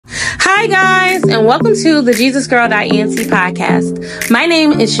Hi guys, and welcome to the JesusGirl.ent podcast. My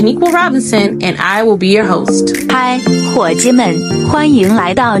name is Shaniqua Robinson, and I will be your host. Hi, 伙计们，欢迎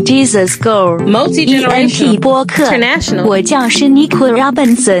来到 Jesus Girl Multi-generational ENT 播客。 International 我叫 Shaniqua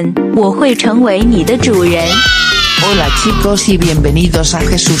Robinson， 我会成为你的主人。 Hola chicos y bienvenidos a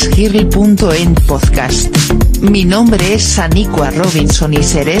JesusGirl.ent podcast. Mi nombre es Shaniqua Robinson y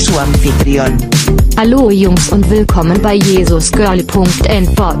seré su anfitrión. Hallo Jungs und willkommen bei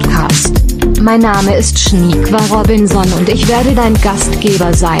JesusGirl.ent Podcast. Mein Name ist Shaniqua Robinson und ich werde dein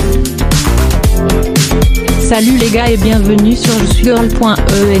Gastgeber sein. Salut les gars et bienvenue sur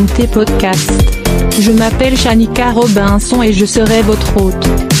JesusGirl.ent podcast. Je m'appelle Shaniqua Robinson et je serai votre hôte.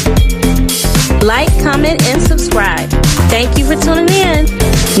 Like, comment, and subscribe. Thank you for tuning in.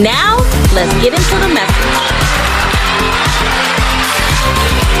 Now, let's get into the message.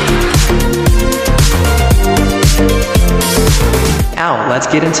 Now, let's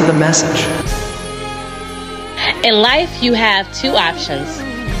get into the message. In life, you have two options.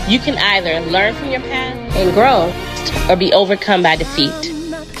 You can either learn from your past and grow, or be overcome by defeat.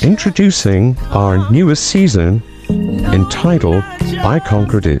 Introducing our newest season entitled I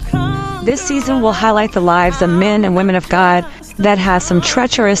Conquered It. This season will highlight the lives of men and women of God that has some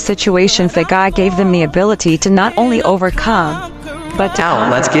treacherous situations that God gave them the ability to not only overcome, but to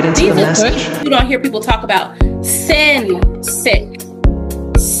Now, let's get into the message. You don't hear people talk about sin sick.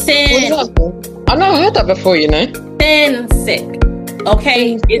 Sin. I've never heard that before, you know. Sin sick.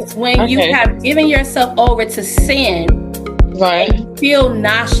 Okay? It's when you have given yourself over to sin. Right. And you feel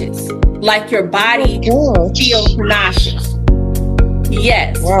nauseous. Like your body feels nauseous.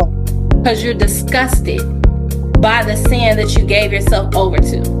 Yes. Wow. Because you're disgusted by the sin that you gave yourself over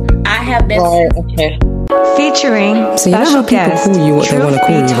to. I have been featuring so you know special how people guest call you what they want to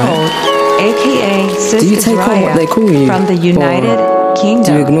call you, Told, right? aka Sister Do you take on what they call you? from the United Kingdom.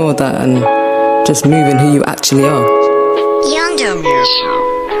 Do you ignore that and just move in who you actually are?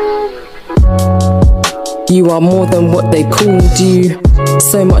 You are more than what they called you.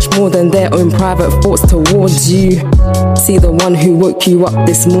 So much more than their own private thoughts towards you. See, the one who woke you up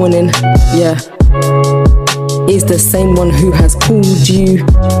this morning, yeah, is the same one who has called you,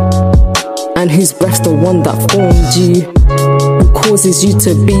 and whose breath's the one that formed you, who causes you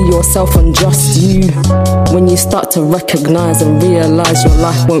to be yourself and just you. When you start to recognize and realize your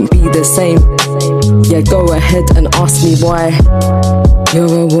life won't be the same, yeah, go ahead and ask me why.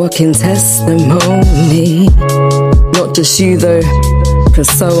 You're a walking testimony. Not just you though, cause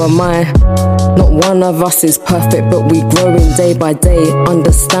so am I. Not one of us is perfect, but we growing day by day.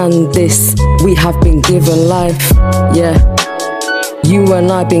 Understand this, we have been given life. Yeah, you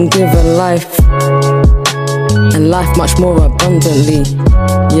and I been given life, and life much more abundantly.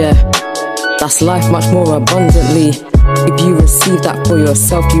 Yeah, that's life much more abundantly. If you receive that for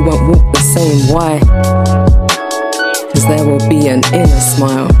yourself, you won't walk the same. Why? Cause there will be an inner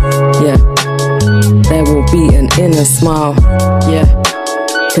smile. Yeah, there will be an inner smile. Yeah,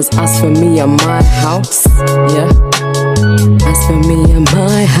 cause as for me and my house, yeah, as for me and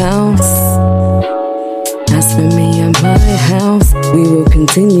my house, as for me and my house, we will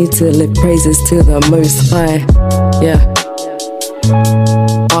continue to lift praises to the Most High. Yeah,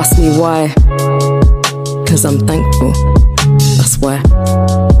 ask me why. Cause I'm thankful, that's why.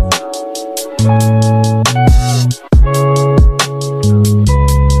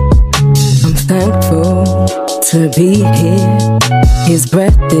 I'm thankful to be here. His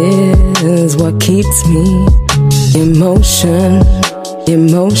breath is what keeps me in motion,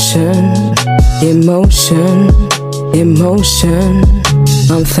 emotion, emotion, emotion.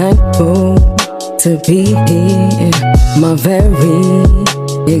 I'm thankful to be here. My very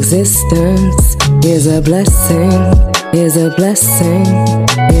existence is a blessing, is a blessing,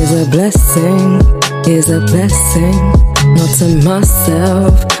 is a blessing, is a blessing. Not to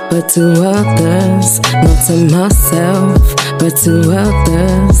myself, but to others. Not to myself, but to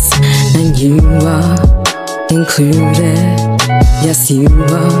others. And you are included. Yes, you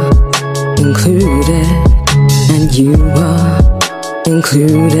are included. And you are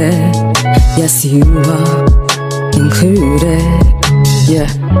included. Yes, you are included. Yeah.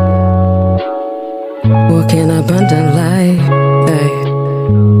 Walking abundant life. Ay.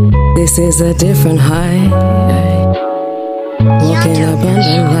 This is a different high. Ay. Walking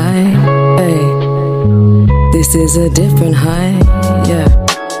abundant life. Ay. This is a different high. Yeah.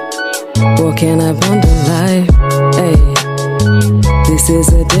 Walking abundant life. Ay. This is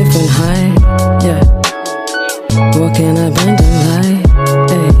a different high. Yeah. Walking abundant life.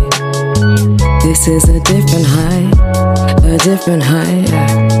 Ay. This is a different high. A different high.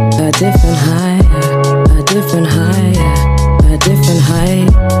 Yeah. A different high. Yeah. A different high. Yeah. A different high.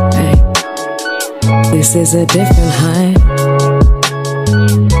 Ay. This is a different high.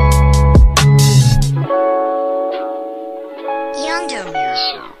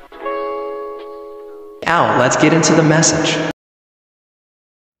 Now, let's get into the message.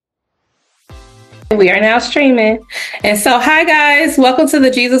 We are now streaming. And so, hi guys, welcome to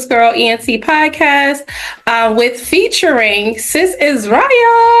the Jesus Girl ENT podcast with featuring Sis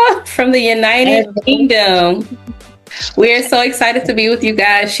Azryah from the United Kingdom. We're so excited to be with you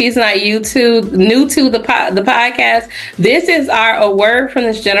guys. She's not new to the podcast. This is our A Word from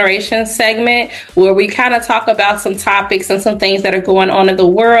This Generation segment where we kind of talk about some topics and some things that are going on in the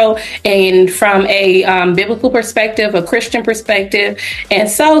world and from a biblical perspective, a Christian perspective. And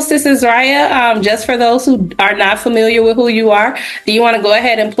so, Sis Azryah, just for those who are not familiar with who you are, do you want to go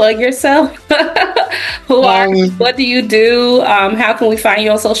ahead and plug yourself? Who are you? What do you do? How can we find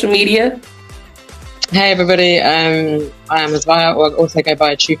you on social media? Hey everybody, I am Azryah, or I also go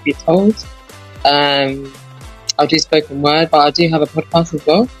by Truth Be Told. I do spoken word, but I do have a podcast as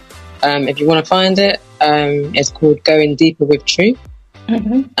well. If you want to find it, it's called Going Deeper with Truth,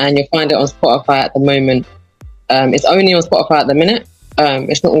 and you'll find it on Spotify at the moment. It's only on Spotify at the minute.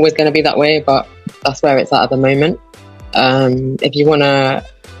 It's not always going to be that way, but that's where it's at the moment. If you want to,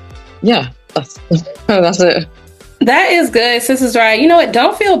 that's it. That is good, Sis Azryah. You know what?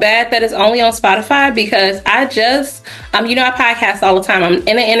 Don't feel bad that it's only on Spotify because I just, I podcast all the time. I'm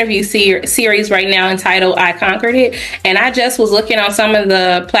in an interview series right now entitled I Conquered It. And I just was looking on some of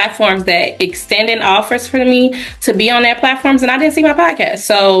the platforms that extended offers for me to be on their platforms and I didn't see my podcast.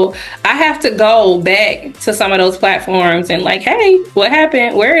 So I have to go back to some of those platforms and like, hey, what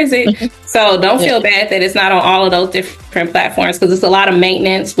happened? Where is it? So don't feel bad that it's not on all of those different platforms because it's a lot of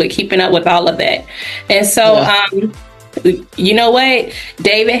maintenance with keeping up with all of that. And so, you know what?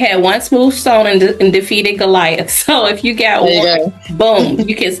 David had one smooth stone and defeated Goliath. So if you got one, boom,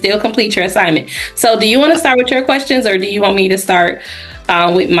 you can still complete your assignment. So do you want to start with your questions or do you want me to start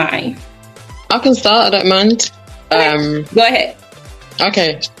with mine? I can start, I don't mind. Go ahead.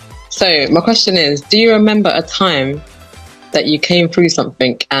 Okay. So my question is, do you remember a time that you came through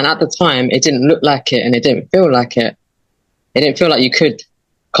something and at the time it didn't look like it and it didn't feel like it? It didn't feel like you could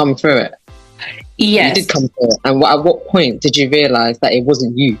come through it. Yes. You did come through it. And at what point did you realize that it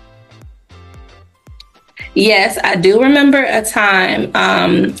wasn't you? Yes, I do remember a time.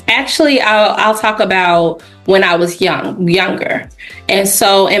 Actually, I'll talk about when I was younger. And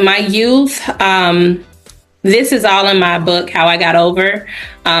so in my youth, this is all in my book, How I Got Over,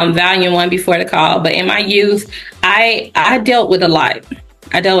 Volume 1 Before the Call. But in my youth, I dealt with a lot.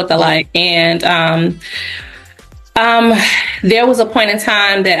 And there was a point in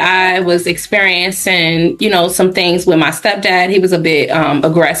time that I was experiencing, some things with my stepdad. He was a bit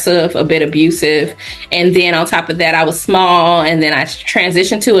aggressive, a bit abusive. And then on top of that, I was small. And then I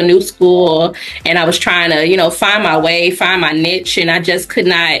transitioned to a new school and I was trying to, find my way, find my niche. And I just could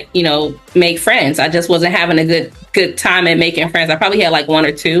not, make friends. I just wasn't having a good time at making friends. I probably had like one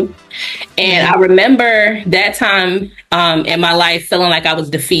or two. And I remember that time in my life feeling like I was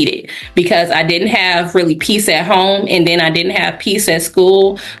defeated because I didn't have really peace at home and then I didn't have peace at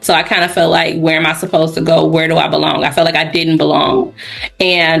school. So I kind of felt like, where am I supposed to go? Where do I belong? I felt like I didn't belong.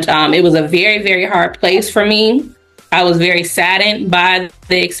 And it was a very, very hard place for me. I was very saddened by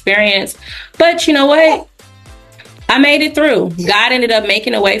the experience. But you know what? I made it through. God ended up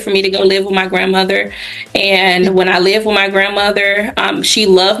making a way for me to go live with my grandmother. And when I lived with my grandmother, she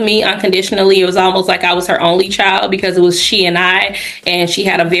loved me unconditionally. It was almost like I was her only child because it was she and I. And she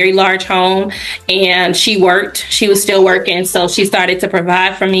had a very large home and she worked. She was still working. So she started to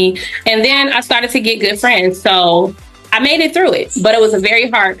provide for me. And then I started to get good friends. So I made it through it. But it was a very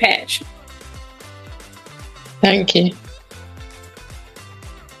hard patch. Thank you.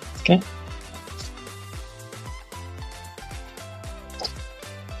 Okay.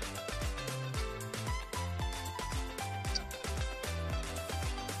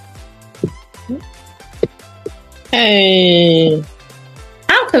 Hey.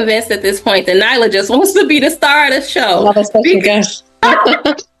 I'm convinced at this point that Nyla just wants to be the star of the show. Another special guest.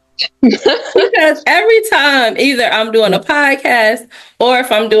 Because every time either I'm doing a podcast or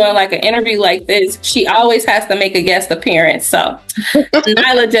if I'm doing like an interview like this, she always has to make a guest appearance. So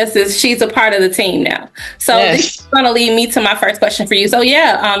Nyla she's a part of the team now. So this is going to lead me to my first question for you. So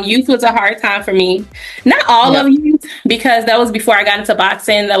youth was a hard time for me. Not all of youth, because that was before I got into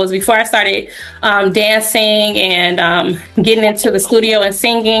boxing. That was before I started dancing and getting into the studio and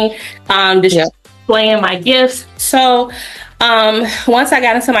singing, displaying my gifts. So Once I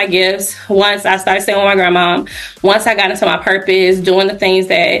got into my gifts, once I started staying with my grandma, once I got into my purpose, doing the things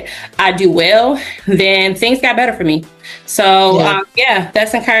that I do well, then things got better for me. So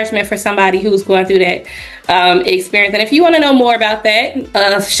that's encouragement for somebody who's going through that experience. And if you want to know more about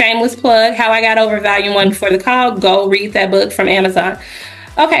that, shameless plug, How I Got Over Volume 1 Before the Call, go read that book from Amazon.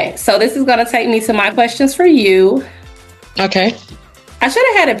 Okay, so this is going to take me to my questions for you. Okay. I should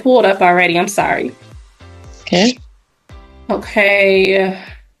have had it pulled up already. I'm sorry. Okay. Okay,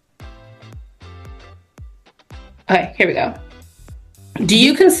 here we go. Do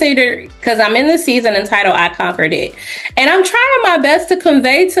you consider, because I'm in the season entitled I Conquered It, and I'm trying my best to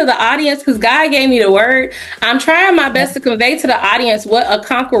convey to the audience, because God gave me the word, I'm trying my best to convey to the audience what a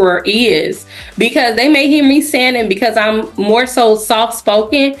conqueror is, because they may hear me saying it because I'm more so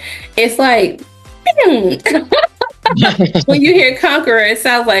soft-spoken. It's like, when you hear conqueror, it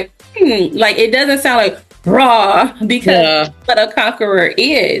sounds like it doesn't sound like raw, because what a conqueror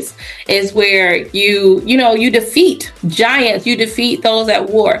is where you defeat giants, you defeat those at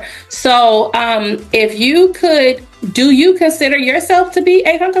war. So if you could, do you consider yourself to be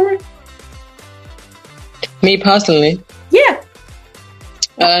a conqueror? Me personally? Yeah.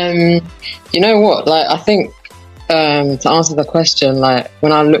 You know what, like, I think to answer the question, like,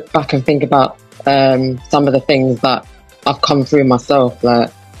 when I look back and think about some of the things that I've come through myself, like,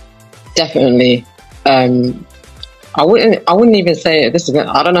 definitely I wouldn't even say this is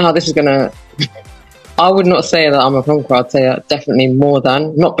I don't know how this is gonna I would not say that I'm a conqueror. I'd say definitely more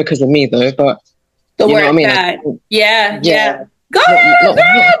than, not because of me though, but the word of God. Yeah. Go ahead, girl,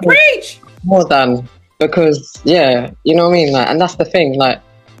 preach. More than, because you know what I mean, like, and that's the thing, like,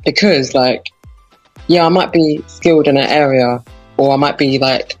 because, like, I might be skilled in an area, or I might be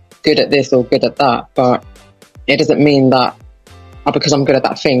like good at this or good at that, but it doesn't mean that because I'm good at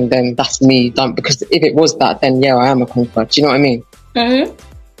that thing, then that's me done. Because if it was that, then I am a conqueror. Do you know what I mean? Mm-hmm.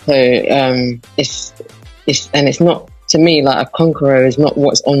 So it's not, to me, like, a conqueror is not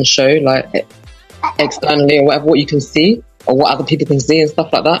what's on show, like, externally or whatever, what you can see or what other people can see and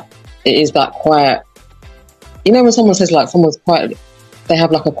stuff like that. It is that quiet. You know when someone says, like, someone's quiet, they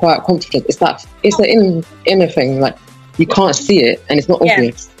have like a quiet confidence. It's the inner thing. Like, you can't see it and it's not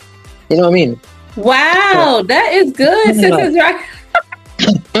obvious. You know what I mean? Wow, that is good. Sister's right.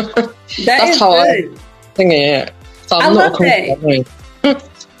 That's how good. I think it. So I love that.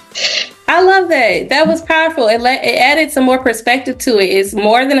 I love that. That was powerful. It added some more perspective to it. It's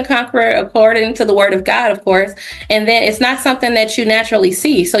more than a conqueror according to the word of God, of course. And then it's not something that you naturally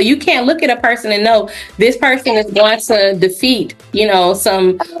see. So you can't look at a person and know this person is going to defeat,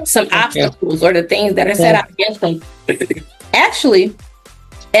 some obstacles or the things that are set out against them. Actually,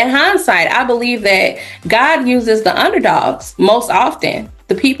 in hindsight, I believe that God uses the underdogs most often,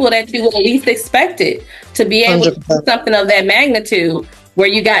 the people that you would least expect it, to be able 100%. To do something of that magnitude. Where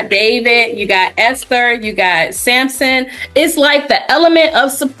you got David, you got Esther, you got Samson. It's like the element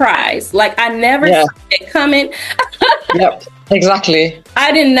of surprise. Like, I never saw it coming. Yep, exactly.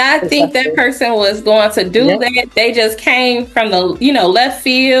 I did not think that person was going to do that. They just came from the, left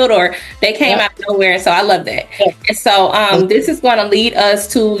field, or they came out of nowhere. So I love that. Yep. And so this is going to lead us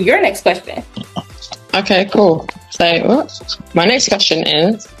to your next question. Okay, cool. So my next question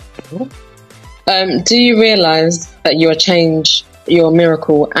is, do you realize that you are changed, your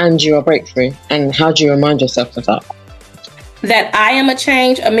miracle, and your breakthrough? And how do you remind yourself of that? That I am a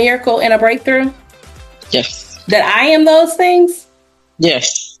change, a miracle, and a breakthrough? Yes. That I am those things?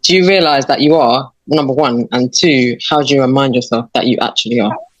 Yes. Do you realize that you are, number one? And two, how do you remind yourself that you actually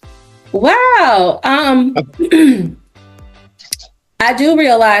are? Wow. I do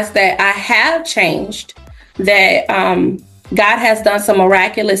realize that I have changed, that God has done some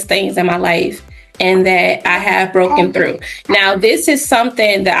miraculous things in my life, and that I have broken through. Now, this is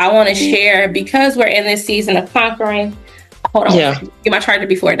something that I want to share because we're in this season of conquering. Hold on. Yeah. Get my charger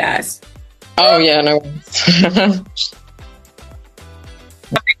before it dies. Oh, yeah, no.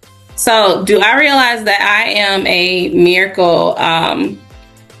 So, do I realize that I am a miracle?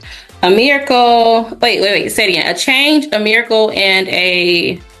 Wait, say it again. A change, a miracle, and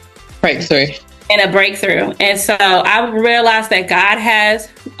a breakthrough. And so I realized that God has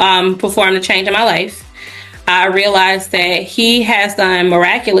performed a change in my life. I realized that He has done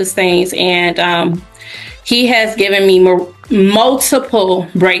miraculous things, and He has given me multiple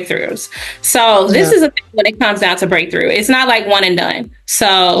breakthroughs. So this is a thing when it comes down to breakthrough. It's not like one and done. So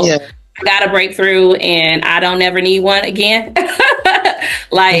I got a breakthrough and I don't ever need one again.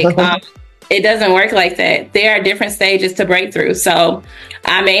 It doesn't work like that. There are different stages to breakthrough. So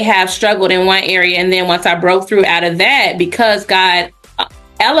I may have struggled in one area, and then once I broke through out of that, because God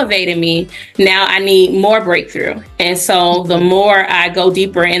elevated me, now I need more breakthrough. And so the more I go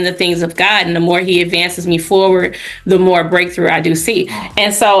deeper in the things of God and the more he advances me forward, the more breakthrough I do see.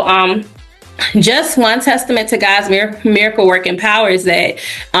 And so just one testament to God's miracle working power is that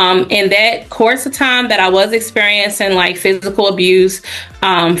in that course of time that I was experiencing like physical abuse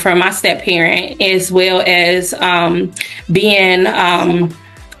from my step parent, as well as being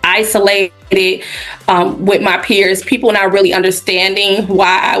isolated with my peers, people not really understanding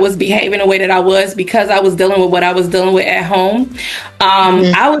why I was behaving the way that I was because I was dealing with what I was dealing with at home.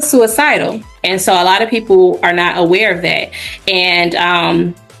 I was suicidal. And so a lot of people are not aware of that.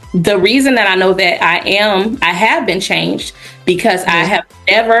 And the reason that I know that I have been changed because I have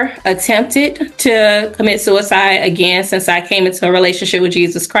never attempted to commit suicide again since I came into a relationship with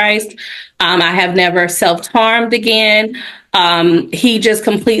Jesus Christ. I have never self-harmed again. He just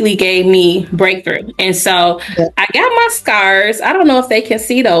completely gave me breakthrough. And so I got my scars. I don't know if they can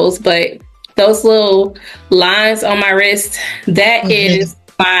see those, but those little lines on my wrist, those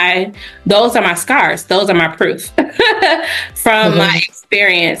are my scars. Those are my proof from my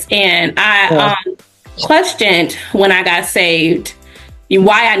experience. And I questioned when I got saved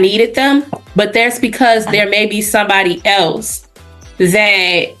why I needed them, but because there may be somebody else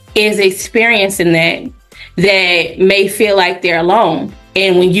that is experiencing that may feel like they're alone.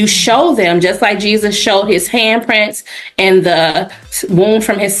 And when you show them, just like Jesus showed his handprints and the wound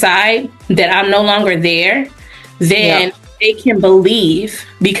from his side, that I'm no longer there, then they can believe,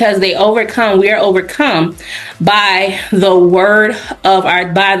 because we are overcome by the word of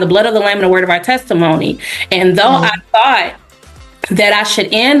by the blood of the Lamb and the word of our testimony. And though I thought that I should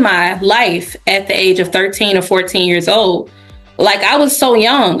end my life at the age of 13 or 14 years old, like I was so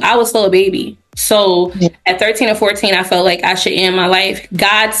young, I was still a baby. So at 13 or 14, I felt like I should end my life.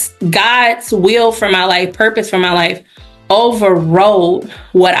 God's will for my life, purpose for my life, overrode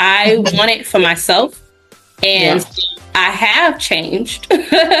what I wanted for myself. And I have changed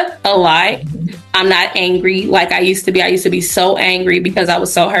a lot. I'm not angry like I used to be. I used to be so angry because I was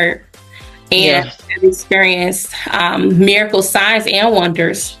so hurt. And I've experienced miracle signs and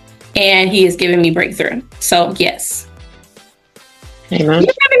wonders. And he has given me breakthrough. So, yes. Amen. Do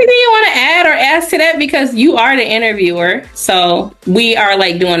you have anything you want to add or ask to that? Because you are the interviewer. So we are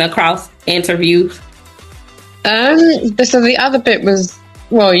like doing a cross interview. So the other bit was,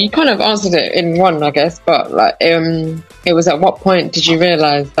 well, you kind of answered it in one, I guess, but like, it was at what point did you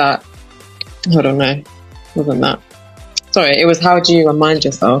realize that? I don't know. Wasn't that? Sorry, it was how do you remind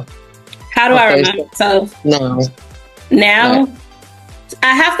yourself? How do I remind myself? Now? Right.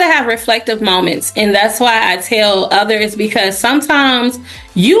 I have to have reflective moments. And that's why I tell others, because sometimes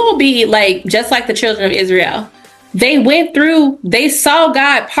you will be like, just like the children of Israel. They saw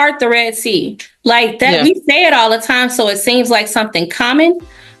God part the Red Sea. Like that, we say it all the time, so it seems like something common,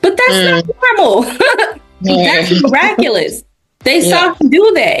 but that's not normal. That's miraculous. They saw him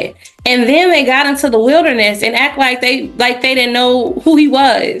do that. And then they got into the wilderness and act like they didn't know who he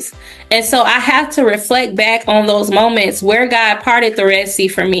was. And so I have to reflect back on those moments where God parted the Red Sea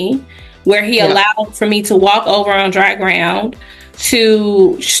for me, where he allowed for me to walk over on dry ground,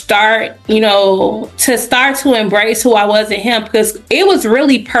 to start to embrace who I was in him, because it was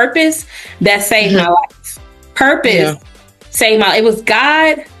really purpose that saved my life. Purpose saved it was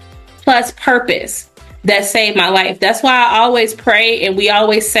God plus purpose that saved my life. That's why I always pray, and we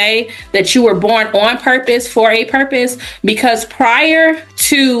always say that you were born on purpose for a purpose, because prior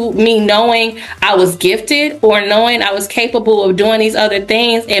to me knowing I was gifted or knowing I was capable of doing these other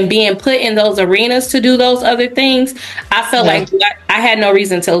things and being put in those arenas to do those other things, I felt like I had no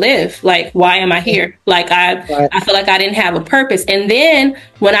reason to live. Like, why am I here? Like I feel like I didn't have a purpose. And then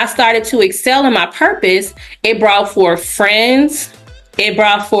when I started to excel in my purpose, it brought forth friends. It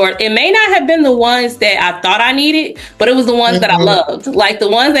may not have been the ones that I thought I needed, but it was the ones that I loved. Like the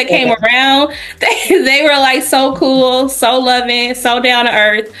ones that came around, they were like so cool, so loving, so down to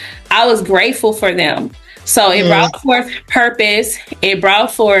earth. I was grateful for them. So it brought forth purpose. It brought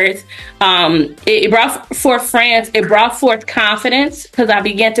forth friends. It brought forth confidence, because I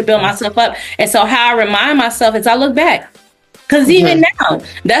began to build myself up. And so how I remind myself is I look back. Because even now,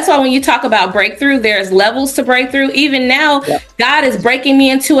 that's why when you talk about breakthrough, there's levels to breakthrough. Even now, God is breaking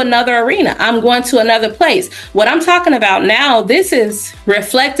me into another arena. I'm going to another place. What I'm talking about now, this is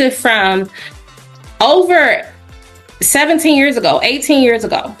reflective from over 17 years ago, 18 years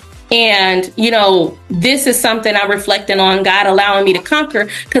ago. And, this is something I'm reflecting on, God allowing me to conquer,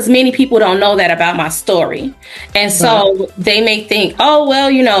 because many people don't know that about my story. And so they may think, oh,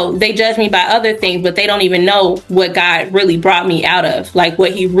 well, they judge me by other things, but they don't even know what God really brought me out of, like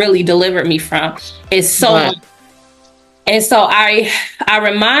what he really delivered me from. It's so And so I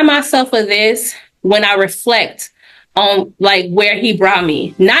remind myself of this when I reflect on like where he brought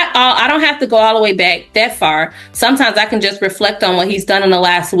me. Not all, I don't have to go all the way back that far. Sometimes I can just reflect on what he's done in the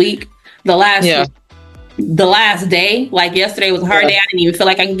last week, the last day. Like yesterday was a hard day. I didn't even feel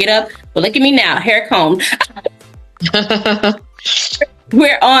like I could get up. But look at me now, hair combed.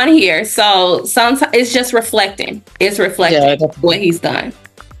 We're on here. So sometimes it's just reflecting. It's reflecting what he's done.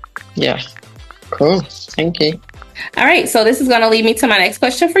 Yeah. Cool. Thank you. All right. So this is going to lead me to my next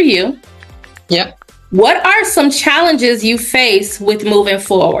question for you. Yep. What are some challenges you face with moving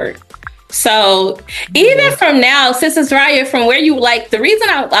forward? So even from now, Sis Azryah, from where you like, the reason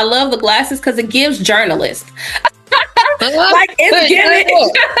I love the glasses because it gives journalists. Like it's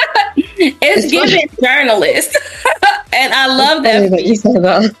giving journalist. And I love that. You said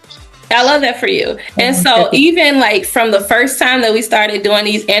that. I love that for you. And so even like from the first time that we started doing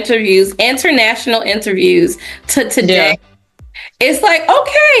these interviews, international interviews to today, it's like,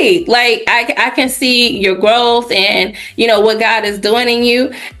 okay, like I can see your growth and, you know, what God is doing in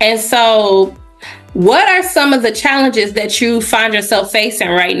you. And so what are some of the challenges that you find yourself facing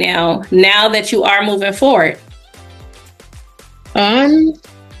right now that you are moving forward? That's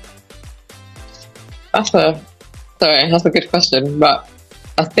a good question, but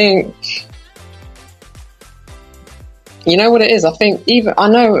I think, you know what it is? I think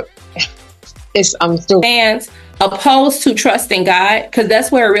I'm still fans opposed to trusting God, because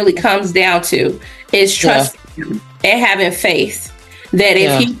that's where it really comes down to, is trusting Him and having faith that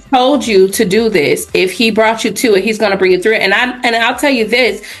if He told you to do this, if He brought you to it, He's going to bring you through it. And I'll tell you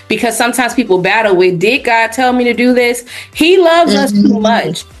this, because sometimes people battle with, did God tell me to do this? He loves us too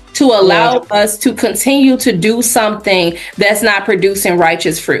much to allow us to continue to do something that's not producing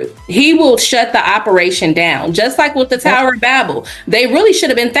righteous fruit. He will shut the operation down, just like with the Tower of Babel. They really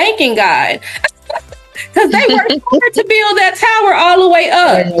should have been thanking God. Because they worked hard to build that tower all the way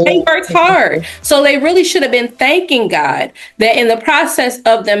up. They worked hard. So they really should have been thanking God that in the process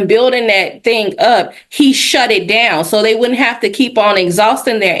of them building that thing up, He shut it down so they wouldn't have to keep on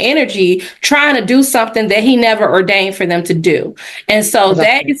exhausting their energy trying to do something that He never ordained for them to do. And so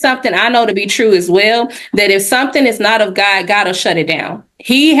that is something I know to be true as well, that if something is not of God, God will shut it down.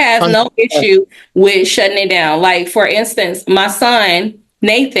 He has no issue with shutting it down. Like, for instance, my son,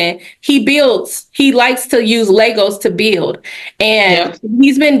 Nathan, he likes to use Legos to build. And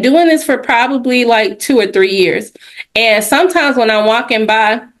he's been doing this for probably like 2 or 3 years. And sometimes when I'm walking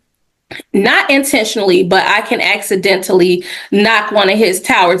by, not intentionally, but I can accidentally knock one of his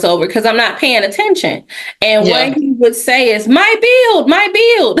towers over because I'm not paying attention. And what he would say is, my build.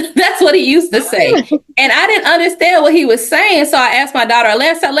 That's what he used to say. And I didn't understand what he was saying. So I asked my daughter,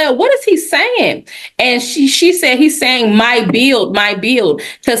 Alea, what is he saying? And she said, he's saying, my build,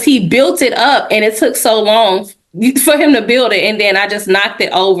 because he built it up and it took so long for him to build it, and then I just knocked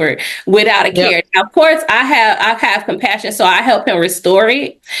it over without a care. Now, of course, I have compassion, so I help him restore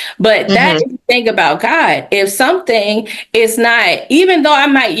it. But that is the thing about God. If something is not, even though I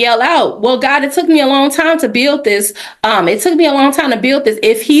might yell out, well, God, it took me a long time to build this.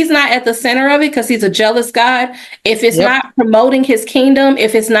 If He's not at the center of it, because He's a jealous God, if it's not promoting His kingdom,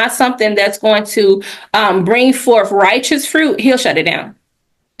 if it's not something that's going to bring forth righteous fruit, He'll shut it down.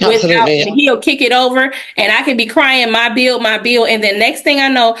 He'll kick it over, and I could be crying, my build. And then next thing I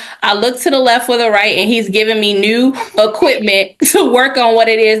know, I look to the left or the right, and He's giving me new equipment to work on what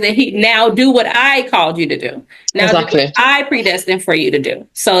it is that He now do what I called you to do. Now I predestined for you to do.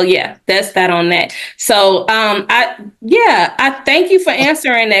 So that's that on that. So I thank you for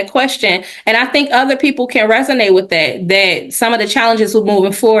answering that question. And I think other people can resonate with that some of the challenges with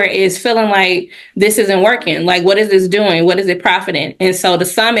moving forward is feeling like this isn't working. Like, what is this doing? What is it profiting? And so to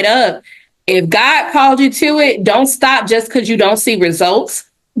sum it up, if God called you to it, don't stop just because you don't see results,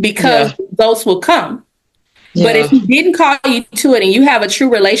 because those will come. But if He didn't call you to it and you have a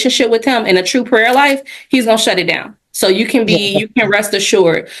true relationship with Him and a true prayer life, He's going to shut it down. So you can rest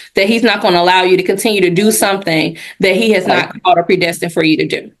assured that He's not going to allow you to continue to do something that He has not called or predestined for you to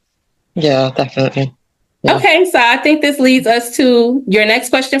do. Yeah, definitely. Yeah. Okay, so I think this leads us to your next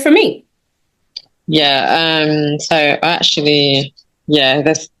question for me. Yeah. So actually,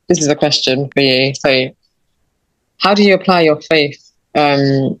 this is a question for you. So, how do you apply your faith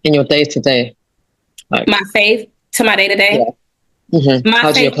in your day to day? My faith to my day to day.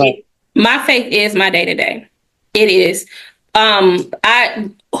 My faith is my day to day. It is.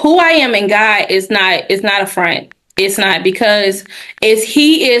 Who I am in God is not a front. It's not, because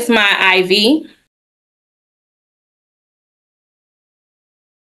He is my IV.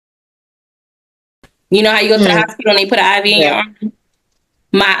 You know how you go to the hospital and they put an IV in your arm?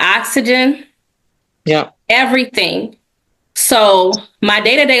 My oxygen. Everything So my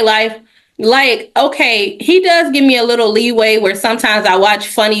day-to-day life, like, okay, he does give me a little leeway where sometimes I watch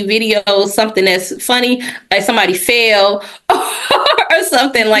funny videos, something that's funny, like somebody fail or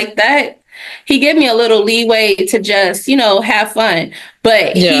something like that. He gave me a little leeway to just, have fun.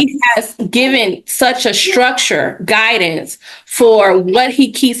 But he has given such a structure, guidance for what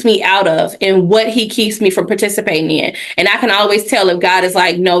he keeps me out of and what he keeps me from participating in. And I can always tell if God is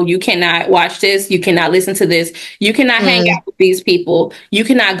like, no, you cannot watch this. You cannot listen to this. You cannot hang out with these people. You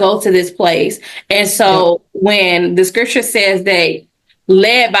cannot go to this place. And so when the scripture says that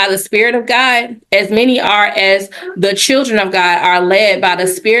led by the Spirit of God, as many are as the children of God are led by the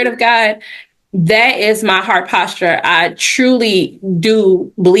Spirit of God, that is my heart posture. I truly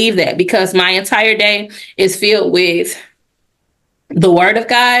do believe that, because my entire day is filled with the Word of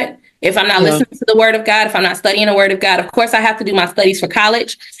God. If I'm not listening to the Word of God, if I'm not studying the Word of God, of course I have to do my studies for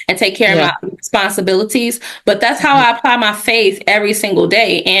college and take care of my responsibilities. But that's how I apply my faith every single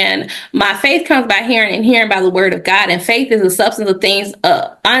day. And my faith comes by hearing, and hearing by the Word of God. And faith is the substance of things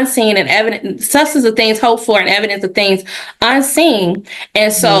unseen, and evidence, substance of things hoped for, and evidence of things unseen.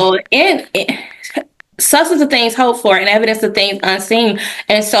 And so substance of things hoped for and evidence of things unseen.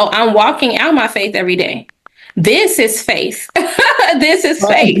 And so I'm walking out my faith every day. This is faith. This is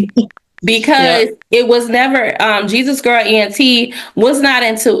faith. Because it was never Jesus Girl ENT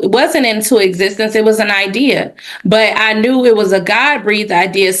wasn't into existence. It was an idea, but I knew it was a God-breathed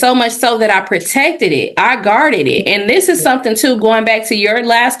idea, so much so that I protected it, I guarded it. And this is something too, going back to your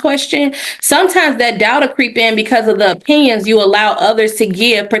last question. Sometimes that doubt will creep in because of the opinions you allow others to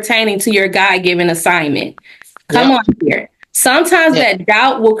give pertaining to your God-given assignment. Come on here. Sometimes that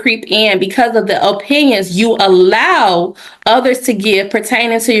doubt will creep in because of the opinions you allow others to give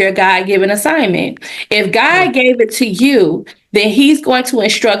pertaining to your God-given assignment. If God gave it to you, then he's going to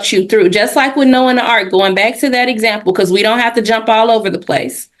instruct you through. Just like with Noah and the ark, going back to that example, because we don't have to jump all over the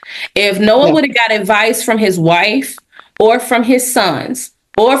place. If Noah would have got advice from his wife or from his sons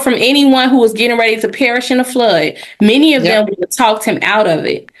or from anyone who was getting ready to perish in a flood, many of them would have talked him out of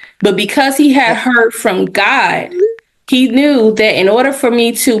it. But because he had heard from God, he knew that in order for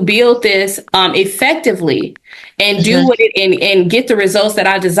me to build this effectively and do and get the results that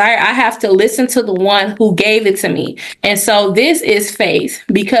I desire, I have to listen to the one who gave it to me. And so this is faith,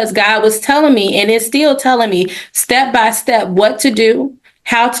 because God was telling me, and is still telling me step by step what to do,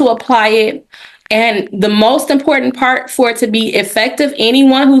 how to apply it. And the most important part for it to be effective,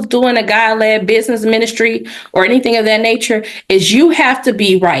 anyone who's doing a God-led business ministry or anything of that nature, is you have to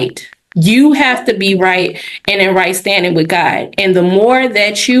be right. You have to be right and in right standing with God. And the more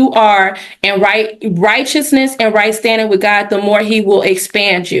that you are in righteousness and right standing with God, the more he will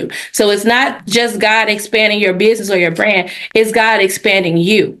expand you. So it's not just God expanding your business or your brand, it's God expanding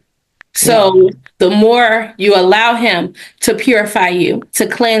you. So the more you allow him to purify you, to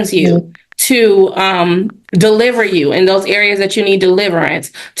cleanse you, to deliver you in those areas that you need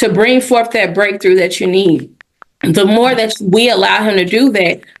deliverance, to bring forth that breakthrough that you need, the more that we allow him to do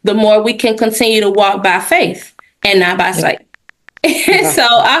that, the more we can continue to walk by faith and not by sight. So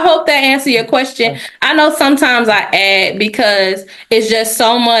I hope that answered your question. I know sometimes I add because it's just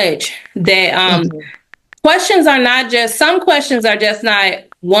so much that questions are not just, some questions are just not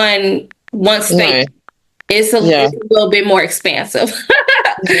one statement. It's a little bit more expansive.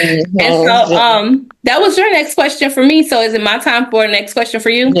 And so that was your next question for me. So is it my time for the next question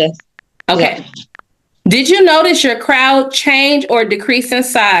for you? Yes. Okay. Did you notice your crowd change or decrease in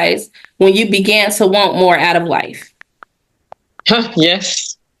size when you began to want more out of life?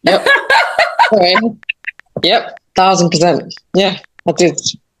 Yes. Yep. Yep. 1,000%. Yeah, I did.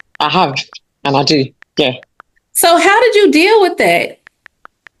 I have. And I do. Yeah. So how did you deal with that?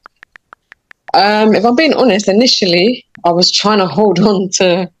 If I'm being honest, initially, I was trying to hold on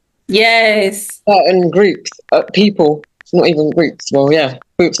to certain groups of people. Not even groups. Well, yeah,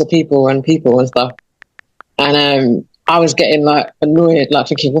 groups of people and stuff. And I was getting like annoyed, like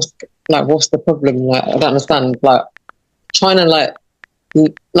thinking, what's the problem? Like, I don't understand. Like trying to like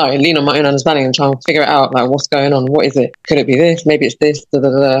lean on my own understanding and try and figure it out. Like, what's going on? What is it? Could it be this? Maybe it's this. Da, da,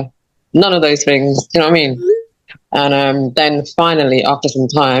 da. None of those things. You know what I mean? And then finally, after some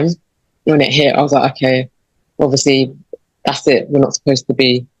time, when it hit, I was like, okay, obviously that's it. We're not supposed to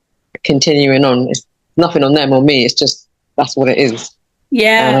be continuing on. It's nothing on them or me. It's just that's what it is.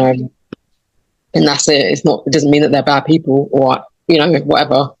 Yeah. And that's it. It's not. It doesn't mean that they're bad people or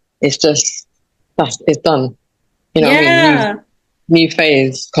whatever. It's just it's done. You know what I mean? New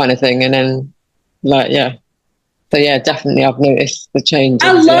phase kind of thing. And then So yeah, definitely I've noticed the change.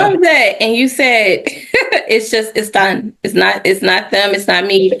 I love that. And you said it's done. It's not them. It's not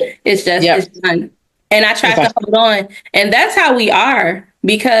me. It's just it's done. And I tried to hold on. And that's how we are,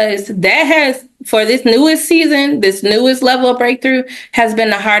 because that has, for this newest season, this newest level of breakthrough has been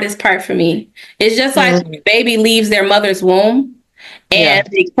the hardest part for me. It's just like when a baby leaves their mother's womb and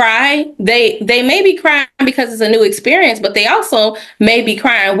they cry. They may be crying because it's a new experience, but they also may be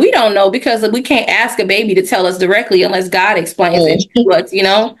crying. We don't know, because we can't ask a baby to tell us directly unless God explains it to us, you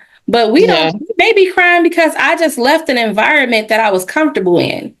know? But we don't, we may be crying because I just left an environment that I was comfortable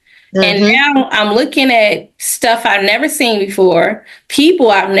in. And now I'm looking at stuff I've never seen before,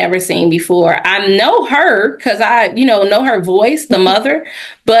 people I've never seen before. I know her because I, know her voice, the mother,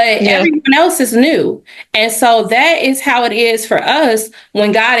 but everyone else is new. And so that is how it is for us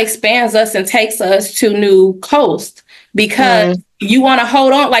when God expands us and takes us to new coast, because you want to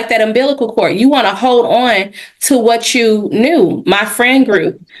hold on like that umbilical cord. You want to hold on to what you knew. My friend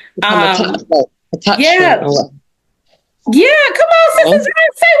group. Yeah, come on, sisters,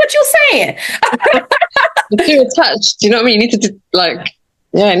 say what you're saying. You're too attached. You know what I mean? You need to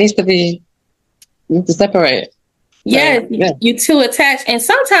it needs to be, you need to separate. You're too attached. And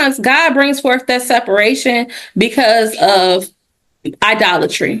sometimes God brings forth that separation because of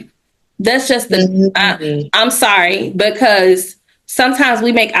idolatry. That's just I'm sorry, because sometimes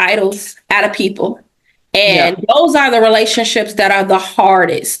we make idols out of people. And those are the relationships that are the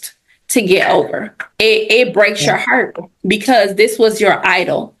hardest to get over. It breaks your heart because this was your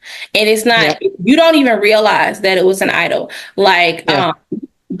idol. And it's not, you don't even realize that it was an idol. But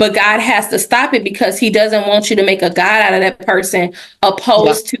God has to stop it because he doesn't want you to make a God out of that person,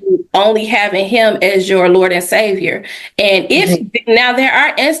 opposed to only having him as your Lord and Savior. And now there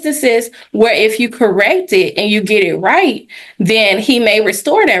are instances where if you correct it and you get it right, then he may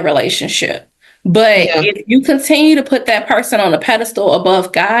restore that relationship. But if you continue to put that person on a pedestal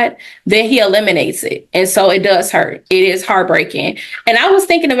above God, then he eliminates it. And so it does hurt. It is heartbreaking. And I was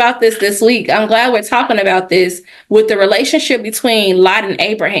thinking about this week. I'm glad we're talking about this with the relationship between Lot and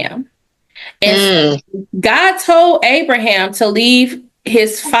Abraham. And so God told Abraham to leave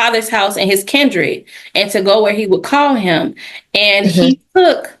his father's house and his kindred and to go where he would call him. And he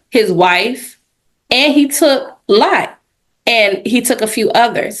took his wife and he took Lot and he took a few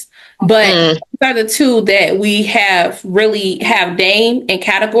others. But these are the two that we have name and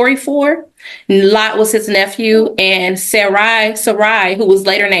category for. Lot was his nephew, and Sarai, who was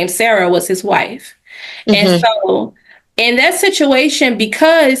later named Sarah, was his wife. And so in that situation,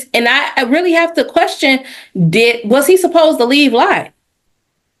 and I really have to question, was he supposed to leave Lot?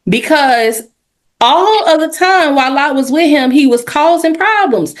 Because all of the time while Lot was with him, he was causing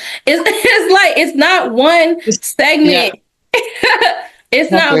problems. It's not one segment. It's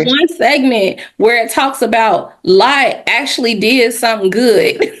not one segment where it talks about Lot actually did something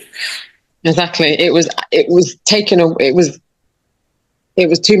good. Exactly. It was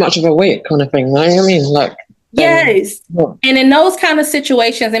too much of a weight kind of thing. You know what I mean? Yes. And in those kind of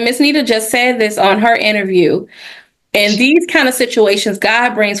situations, and Miss Nita just said this on her interview, in these kind of situations,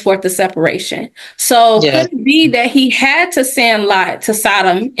 God brings forth the separation. So could it be that he had to send Lot to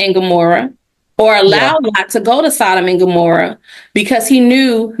Sodom and Gomorrah, or allow Lot to go to Sodom and Gomorrah, because he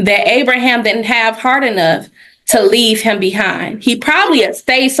knew that Abraham didn't have heart enough to leave him behind? He probably had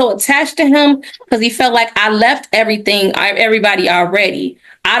stayed so attached to him because he felt like, I left everybody already.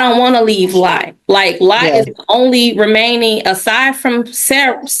 I don't want to leave Lot. Lot is the only remaining, aside from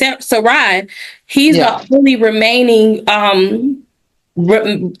Sarai, he's the only remaining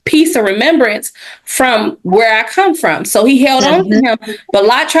piece of remembrance from where I come from. So he held on to him, but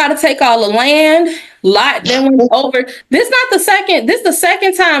Lot tried to take all the land. Lot then went over. This is the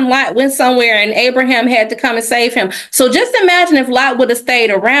second time Lot went somewhere and Abraham had to come and save him. So just imagine if Lot would have stayed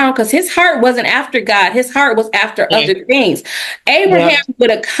around, because his heart wasn't after God. His heart was after other things. Abraham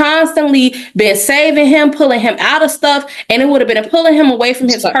would have constantly been saving him, pulling him out of stuff, and it would have been pulling him away from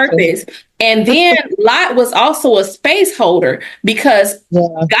his purpose. And then Lot was also a space holder, because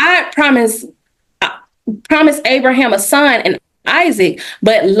God promised Abraham a son and Isaac,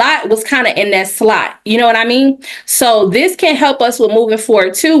 but Lot was kind of in that slot. You know what I mean? So this can help us with moving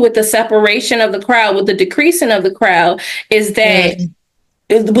forward too, with the separation of the crowd, with the decreasing of the crowd, is that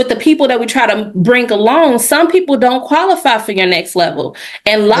with the people that we try to bring along, some people don't qualify for your next level.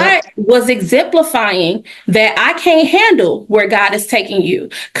 And Lot was exemplifying that I can't handle where God is taking you.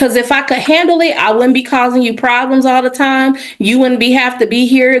 Because if I could handle it, I wouldn't be causing you problems all the time. You wouldn't have to be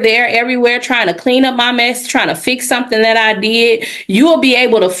here, there, everywhere, trying to clean up my mess, trying to fix something that I did. You will be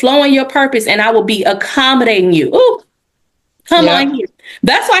able to flow in your purpose, and I will be accommodating you. Ooh, come on here.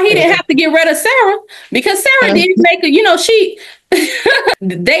 That's why he didn't have to get rid of Sarah, because Sarah didn't make she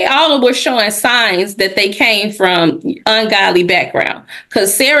They all were showing signs that they came from ungodly background.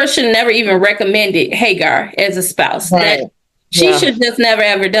 Because Sarah should never even recommended Hagar as a spouse. Right. That she should just never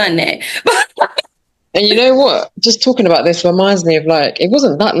ever done that. And you know what? Just talking about this reminds me of like, it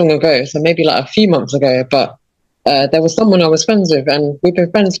wasn't that long ago, so maybe like a few months ago, but there was someone I was friends with, and we've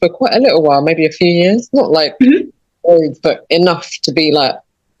been friends for quite a little while, maybe a few years, not like old, but enough to be like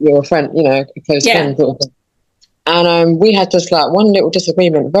you're a friend, you know, a close friend sort of thing. And we had just like one little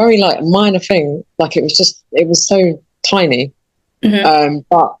disagreement, very like minor thing, like it was so tiny.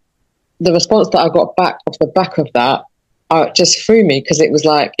 But the response that I got back off the back of that just threw me, because it was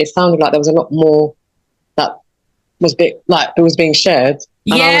like, it sounded like there was a lot more that was being shared.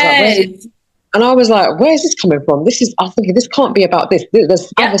 And I was like, where's this coming from? I was thinking, this can't be about this.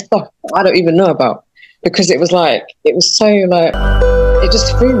 There's other stuff I don't even know about, because it was so like, it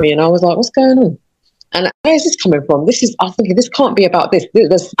just threw me, and I was like, what's going on? And where is this coming from? I was thinking, this can't be about this.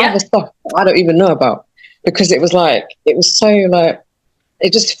 There's other stuff I don't even know about, because it was so like,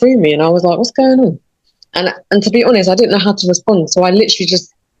 it just threw me, and I was like, what's going on? And to be honest, I didn't know how to respond. So I literally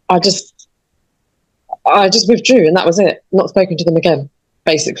I just withdrew, and that was it. Not spoken to them again,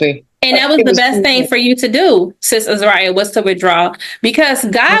 basically. And that was the best thing for you to do, Sis Azryah, was to withdraw, because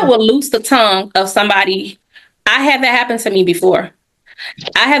God will loose the tongue of somebody. I had that happen to me before.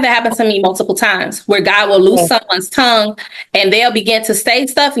 I had that happen to me multiple times, where God will loose someone's tongue and they'll begin to say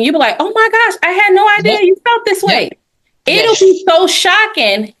stuff, and you'll be like, oh my gosh, I had no idea you felt this way. It'll be so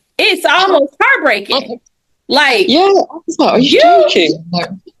shocking. It's almost heartbreaking. Like, I was like, are you joking? Like,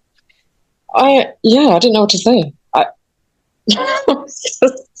 I didn't know what to say.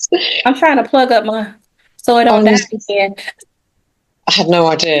 I'm trying to plug up so it don't die again. I had no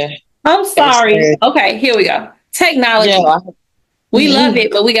idea. I'm sorry. Okay, here we go. Technology. We love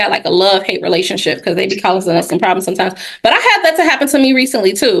it, but we got like a love-hate relationship, because they be causing us some problems sometimes. But I had that to happen to me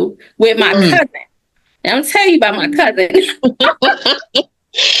recently too, with my cousin. And I'm telling you about my cousin.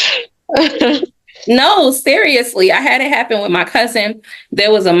 No, seriously, I had it happen with my cousin.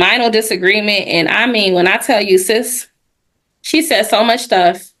 There was a minor disagreement, and I mean, when I tell you, sis, she said so much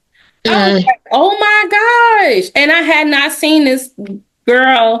stuff. I was like, oh my gosh. And I had not seen this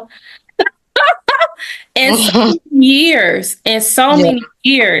girl in so many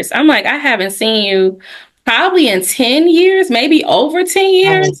years. I'm like, I haven't seen you probably in 10 years, maybe over 10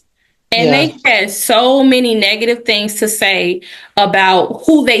 years. And they had so many negative things to say about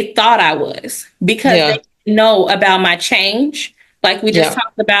who they thought I was, because they know about my change. Like we just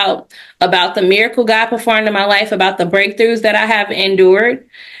talked about the miracle God performed in my life, about the breakthroughs that I have endured.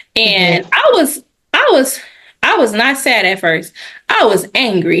 And I was not sad at first. I was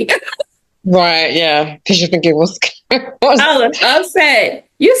angry. Right, yeah. Because you're thinking, what's going on? I was upset.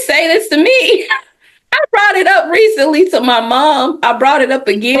 You say this to me. I brought it up recently to my mom. I brought it up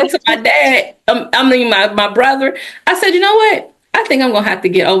again to my dad. My brother. I said, you know what? I think I'm going to have to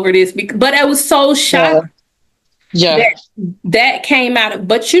get over this. But I was so shocked. That came out.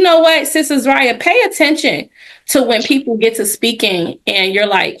 But you know what, Sis Azryah, pay attention to when people get to speaking and you're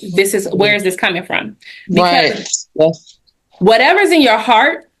like, where is this coming from? Because whatever's in your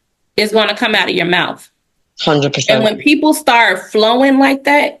heart is going to come out of your mouth. 100%. And when people start flowing like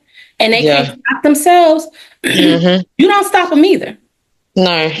that and they can't stop themselves, you don't stop them either.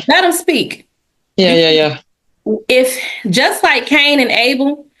 No. Let them speak. Yeah. If just like Cain and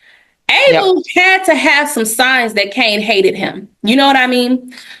Abel had to have some signs that Cain hated him. You know what I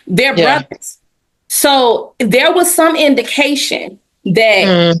mean? They're brothers. So there was some indication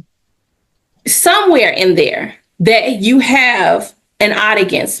that somewhere in there that you have an odd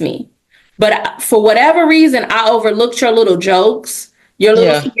against me. But for whatever reason, I overlooked your little jokes, your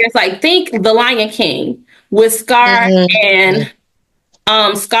little fears. Like, think The Lion King with Scar and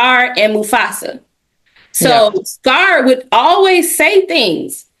Mufasa. So Scar would always say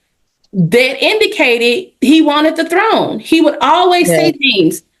things that indicated he wanted the throne. He would always say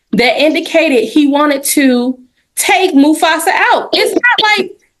things that indicated he wanted to take Mufasa out. It's not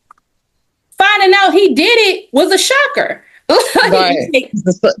like finding out he did it was a shocker.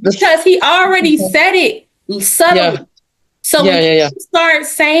 Because he already said it subtly. So when you start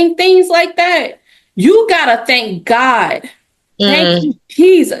saying things like that, you gotta thank God. Thank you,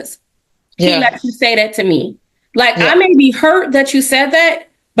 Jesus. He let you say that to me. Like, I may be hurt that you said that,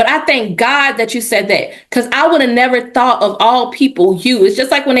 but I thank God that you said that, because I would have never thought of all people you. It's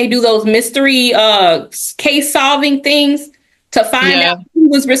just like when they do those mystery case solving things to find out who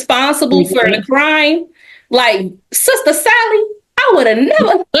was responsible for the crime. Like, Sister Sally, I would have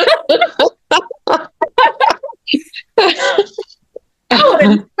never. I would have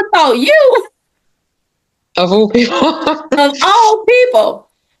never thought you. Of all people. Of all people.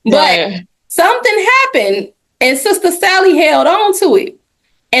 But Right. something happened and Sister Sally held on to it.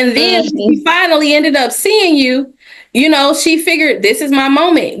 And then she finally ended up seeing you. You know, she figured this is my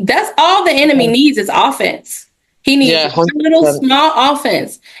moment. That's all the enemy needs is offense. He needs a little small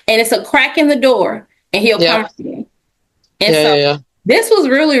offense, and it's a crack in the door, and he'll come for you. And this was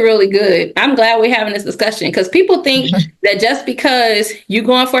really, really good. I'm glad we're having this discussion because people think that just because you're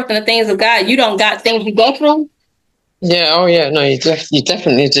going forth in the things of God, you don't got things to go through. Yeah. Oh, yeah. No, you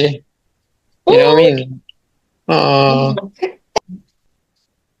definitely do. You know what I mean? Oh.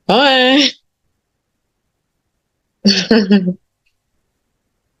 Hi.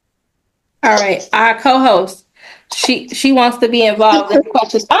 All right, our co-host, she wants to be involved in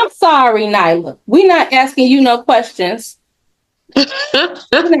questions. I'm sorry, Nyla. We're not asking you no questions. We're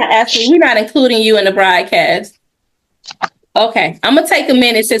not including you in the broadcast. Okay, I'm gonna take a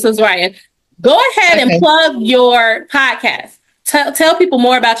minute, Sis Azryah. Go ahead and plug your podcast. Tell people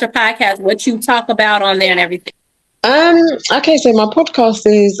more about your podcast, what you talk about on there and everything. Okay, so my podcast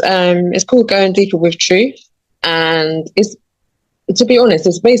is it's called Going Deeper with Truth, and it's, to be honest,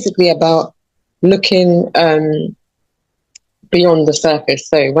 it's basically about looking beyond the surface.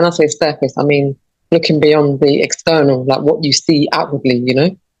 So when I say surface, I mean looking beyond the external, like what you see outwardly, you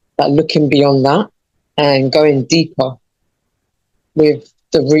know, like looking beyond that and going deeper with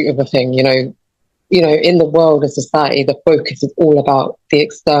the root of a thing. You know, in the world and society, the focus is all about the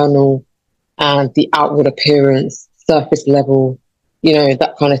external and the outward appearance, surface level, you know,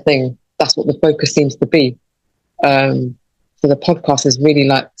 that kind of thing. That's what the focus seems to be. So the podcast is really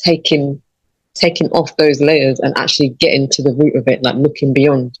like taking off those layers and actually getting to the root of it, like looking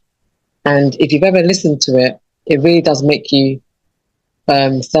beyond. And if you've ever listened to it, it really does make you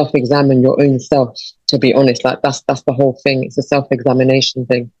self-examine your own self, to be honest. Like that's the whole thing. It's a self-examination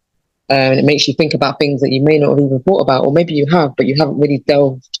thing. And it makes you think about things that you may not have even thought about, or maybe you have, but you haven't really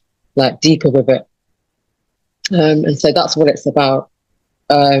delved like deeper with it. And so that's what it's about.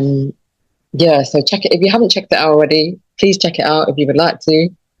 So check it. If you haven't checked it out already, please check it out if you would like to.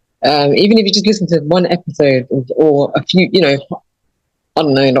 Even if you just listen to one episode or a few, you know, I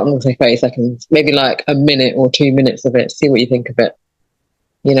don't know, not going to say 30 seconds, maybe like a minute or 2 minutes of it, see what you think of it.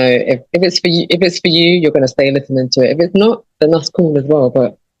 You know, if it's for you, you're going to stay listening to it. If it's not, then that's cool as well.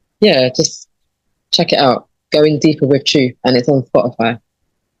 But yeah, just check it out. Going Deeper with Truth, and it's on Spotify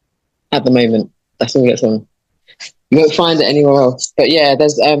at the moment. That's all it's on. You won't find it anywhere else. But yeah,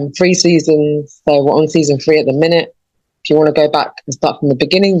 there's 3 seasons. So we're on season 3 at the minute. If you want to go back and start from the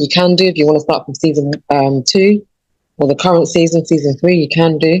beginning, you can do. If you want to start from season 2 or the current season 3, you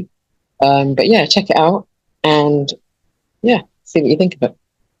can do. But yeah, check it out and yeah, see what you think of it.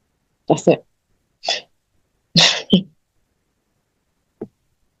 That's it.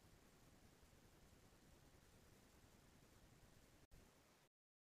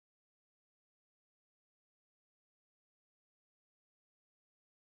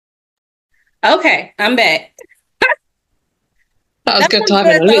 Okay, I'm back. That was good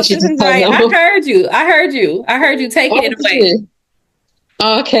timing. I heard you taking it away.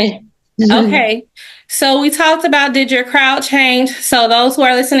 Oh, okay. Okay. So we talked about, did your crowd change? So those who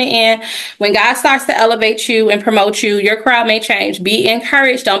are listening in, when God starts to elevate you and promote you, your crowd may change. Be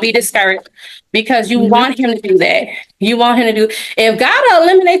encouraged. Don't be discouraged, because you want him to do that. You want him to do. If God will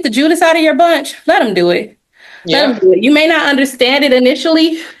eliminate the Judas out of your bunch, let him do it. Let him do it. You may not understand it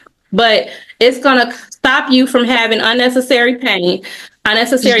initially, but it's going to stop you from having unnecessary pain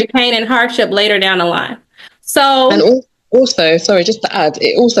and hardship later down the line. So, and also, sorry, just to add,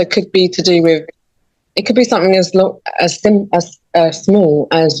 it also could be to do with, it could be something as small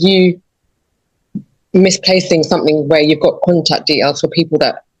as you misplacing something where you've got contact details for people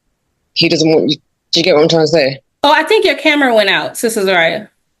that he doesn't want you. Do you get what I'm trying to say? Oh, I think your camera went out, Sister Azryah.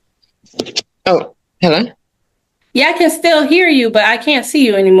 Oh, hello? Yeah, I can still hear you, but I can't see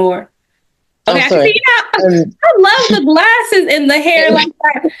you anymore. Okay, I can see you. I love the glasses and the hair like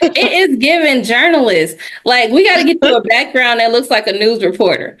that. It is giving journalist. Like, we got to get you a background that looks like a news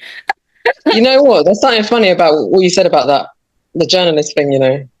reporter. You know what? There's something funny about what you said about that, the journalist thing, you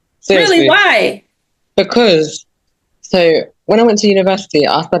know. Seriously. Really? Why? Because, so when I went to university,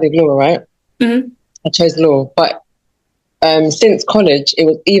 I studied law, right? Mm-hmm. I chose law, but since college, it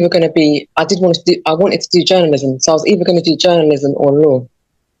was either going to be, I wanted to do journalism. So I was either going to do journalism or law.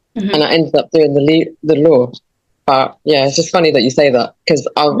 Mm-hmm. And I ended up doing the law. But yeah, it's just funny that you say that, because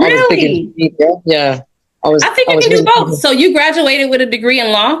I was big in media. Yeah. I think you can do both. So you graduated with a degree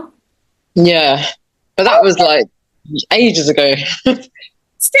in law? Yeah. But that was like ages ago.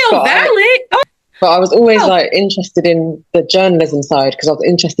 Still valid. But I was always like interested in the journalism side, because I was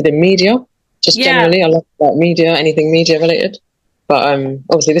interested in media. Just generally, I love like media, anything media related. But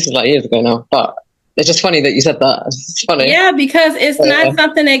obviously this is like years ago now. But it's just funny that you said that. It's funny. Yeah, because it's not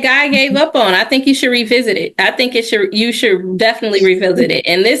something that God gave up on. I think you should revisit it. I think you should definitely revisit it.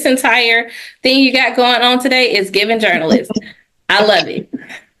 And this entire thing you got going on today is giving journalism. I love it.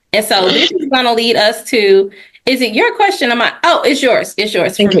 And so this is going to lead us to, is it your question? Oh, it's yours. It's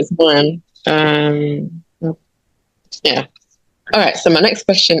yours. I think it's mine. Yeah. All right. So my next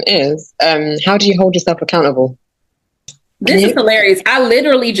question is, how do you hold yourself accountable? This is hilarious. I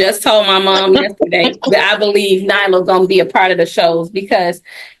literally just told my mom yesterday that I believe Nyla's going to be a part of the shows, because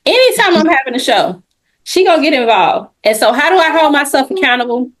anytime I'm having a show, she going to get involved. And so how do I hold myself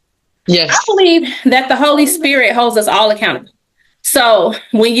accountable? Yes. I believe that the Holy Spirit holds us all accountable. So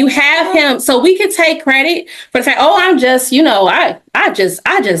when you have him, so we can take credit for the fact, oh, I'm just, I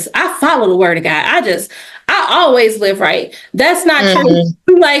follow the word of God. I always live right. That's not true.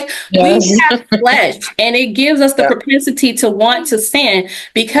 Like, we have flesh, and it gives us the propensity to want to sin,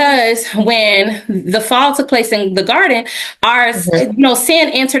 because when the fall took place in the garden, our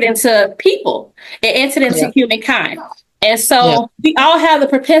sin entered into people. It entered into humankind. And so we all have the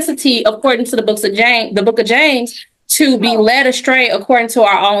propensity, according to the book of James, to be led astray according to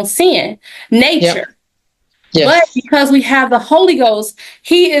our own sin nature. Yes. But because we have the Holy Ghost,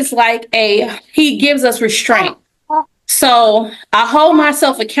 he gives us restraint. So I hold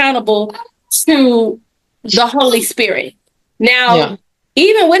myself accountable to the Holy Spirit. Now,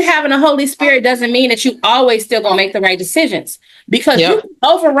 even with having the Holy Spirit doesn't mean that you always still gonna make the right decisions, because you can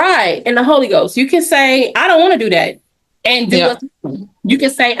override in the Holy Ghost. You can say, I don't want to do that, and do you can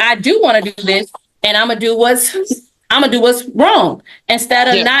say, I do want to do this, and I'm gonna do what's wrong, instead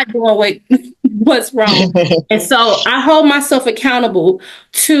of not doing what's wrong. And so I hold myself accountable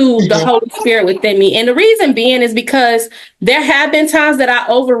to the Holy Spirit within me. And the reason being is because there have been times that I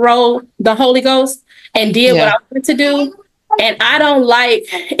overrode the Holy Ghost and did what I wanted to do. And I don't like,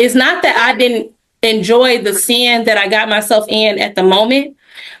 it's not that I didn't enjoy the sin that I got myself in at the moment,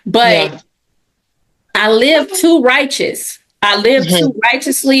 but I lived too righteous. I live too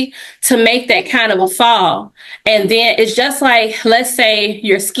righteously to make that kind of a fall. And then it's just like, let's say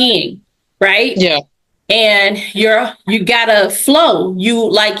you're skiing, right? Yeah. And you gotta flow.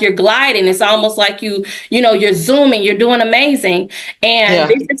 You're gliding. It's almost like you're zooming, you're doing amazing. And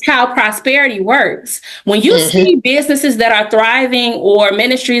this is how prosperity works. When you see businesses that are thriving, or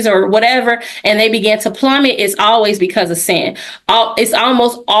ministries or whatever, and they begin to plummet, it's always because of sin. It's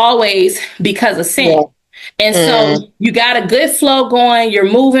almost always because of sin. Yeah. And so you got a good flow going, you're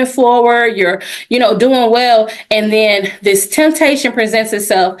moving forward, you're, doing well. And then this temptation presents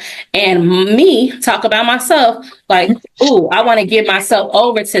itself, and me talk about myself like, ooh, I want to give myself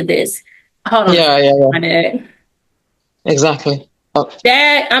over to this. Hold on. My dad. Exactly. Oh.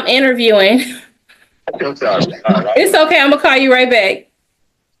 Dad, I'm interviewing. It's okay. I'm going to call you right back.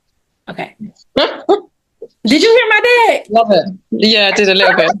 Okay. Did you hear my dad? Love it. Yeah, I did a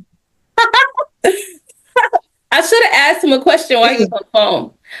little bit. I should have asked him a question while he was on the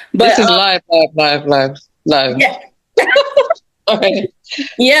phone. But this is live. Yeah. Okay.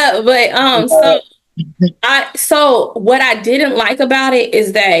 Yeah, but so what I didn't like about it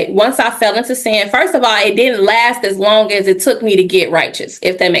is that once I fell into sin, first of all, it didn't last as long as it took me to get righteous,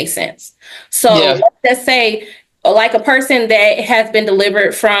 if that makes sense. So let's just say, like a person that has been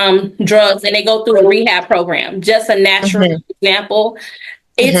delivered from drugs and they go through a rehab program, just a natural example.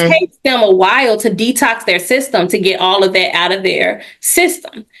 It takes them a while to detox their system, to get all of that out of their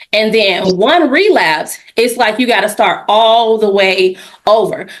system. And then one relapse, it's like you got to start all the way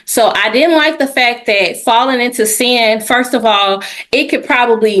over. So I didn't like the fact that falling into sin, first of all, it could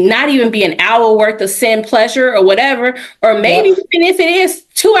probably not even be an hour worth of sin pleasure or whatever, or maybe even if it is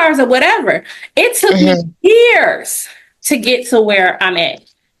 2 hours or whatever, it took me years to get to where I'm at.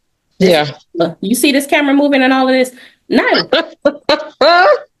 Look, you see this camera moving and all of this? No.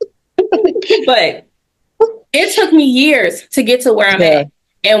 But it took me years to get to where I'm at.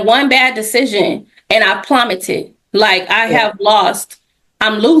 And one bad decision, and I plummeted. Like, I have lost.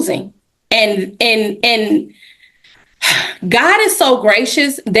 I'm losing. And God is so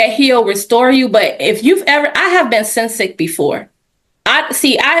gracious that he'll restore you. But if you've I have been sin sick before.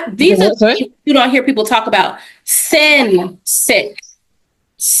 These are things you don't hear people talk about. Sin sick.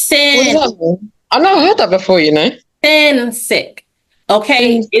 Sin. I know I heard that before, Sin sick.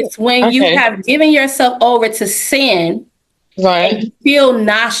 Okay. It's when you have given yourself over to sin, right? And you feel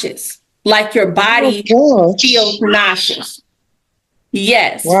nauseous, like your body feels nauseous.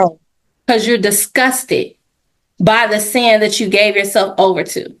 Yes. Wow. Because you're disgusted by the sin that you gave yourself over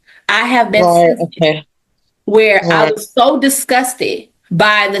to. I have been where I was so disgusted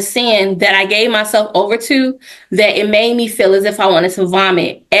by the sin that I gave myself over to, that it made me feel as if I wanted to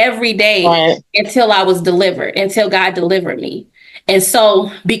vomit every day until I was delivered, until God delivered me. And so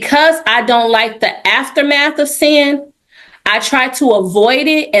because I don't like the aftermath of sin, I try to avoid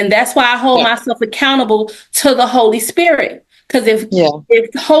it. And that's why I hold myself accountable to the Holy Spirit. Because if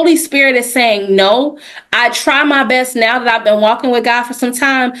the Holy Spirit is saying no, I try my best now that I've been walking with God for some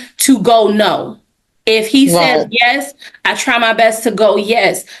time to go no. If he says yes, I try my best to go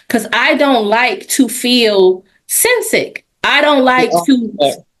yes. Because I don't like to feel sin sick. I don't like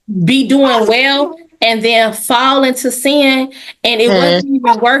to be doing well and then fall into sin, and it wasn't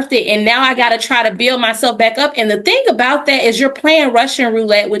even worth it. And now I got to try to build myself back up. And the thing about that is you're playing Russian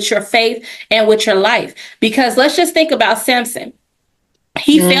roulette with your faith and with your life. Because let's just think about Samson.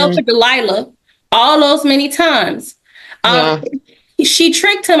 He fell for Delilah all those many times. She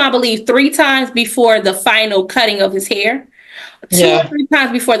tricked him, I believe, 3 times before the final cutting of his hair. 2 or 3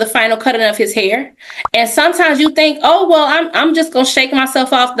 times before the final cutting of his hair. And sometimes you think, oh, well, I'm just going to shake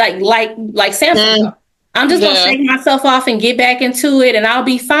myself off like Samson. I'm just going to shake myself off and get back into it and I'll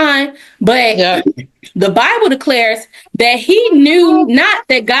be fine. But the Bible declares that he knew not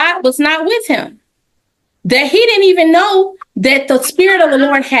that God was not with him, that he didn't even know that the Spirit of the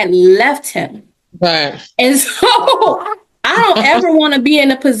Lord had left him. And so I don't ever want to be in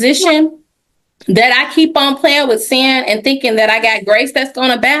a position that I keep on playing with sin and thinking that I got grace that's going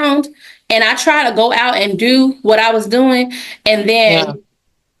to abound. And I try to go out and do what I was doing. And then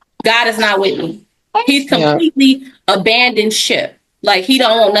God is not with me. He's completely abandoned ship. Like he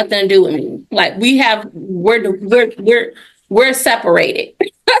don't want nothing to do with me. Like we're separated.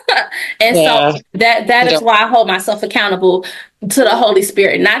 And so that is why I hold myself accountable to the Holy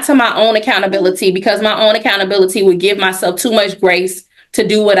Spirit, not to my own accountability, because my own accountability would give myself too much grace to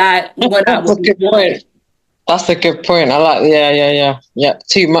do what I would do. That's a good point. I like, yeah.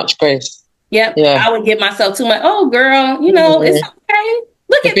 Too much grace. Yep. Yeah. I would give myself too much. Oh, girl, you know, it's okay.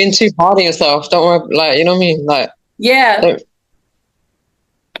 Look at being too hard on yourself. Don't worry. Like, you know what I mean? Like,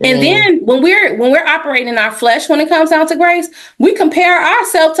 And then when we're operating in our flesh, when it comes down to grace, we compare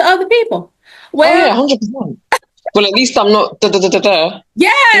ourselves to other people. Well, 100%. Well, at least I'm not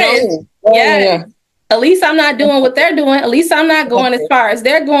Yes. You know? Yeah. At least I'm not doing what they're doing. At least I'm not going as far as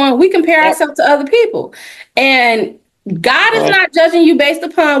they're going. We compare ourselves to other people. And God is not judging you based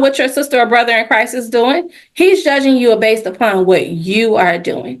upon what your sister or brother in Christ is doing. He's judging you based upon what you are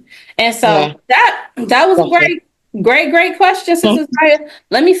doing. And so that was a great question, Sister Azryah.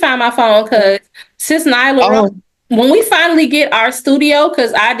 Let me find my phone because Sis Nyla, when we finally get our studio,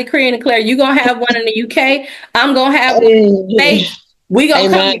 because I decree and declare you're going to have one in the UK, I'm going to have one in the States. We're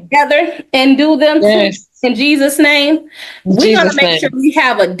going to come together and do them too, in Jesus' name. We're going to make sure we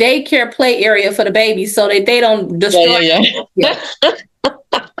have a daycare play area for the babies so that they don't destroy.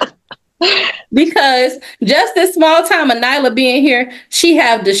 Because just this small time of Nyla being here, she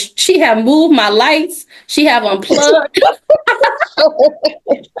have moved my lights. She have unplugged.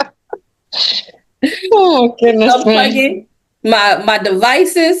 Oh goodness! Unplugging my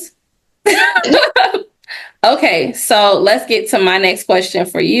devices. Okay, so let's get to my next question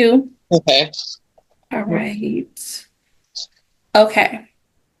for you. Okay. All right. Okay.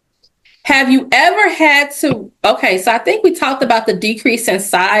 Have you ever had to, so I think we talked about the decrease in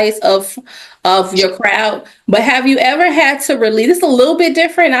size of your crowd, but have you ever had to release, this is a little bit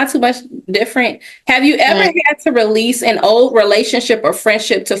different, not too much different. Have you ever had to release an old relationship or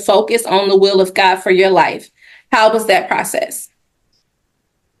friendship to focus on the will of God for your life? How was that process?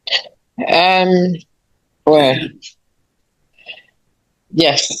 Well,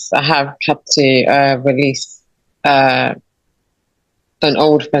 yes, I have had to release an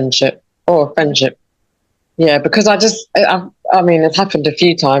old friendship or a friendship. Yeah, because I mean, it's happened a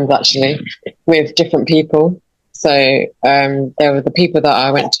few times actually with different people. So there were the people that I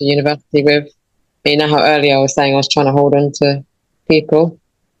went to university with. You know how earlier I was saying I was trying to hold on to people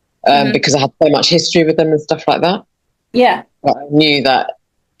because I had so much history with them and stuff like that. Yeah. But I knew that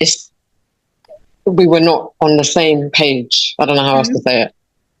we were not on the same page. I don't know how else to say it.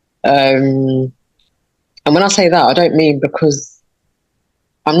 And when I say that, I don't mean because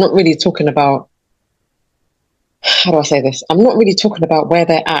I'm not really talking about, how do I say this? I'm not really talking about where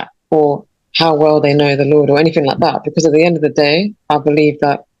they're at or how well they know the Lord or anything like that. Because at the end of the day, I believe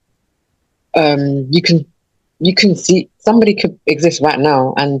that you can see somebody could exist right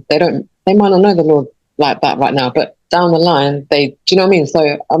now and they might not know the Lord like that right now, but down the line, do you know what I mean? So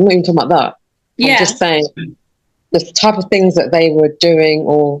I'm not even talking about that. Yeah. I'm just saying the type of things that they were doing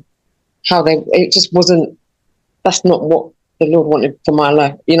or how it just wasn't, that's not what the Lord wanted for my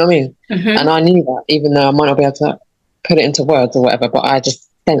life. You know what I mean? And I knew that, even though I might not be able to put it into words or whatever, but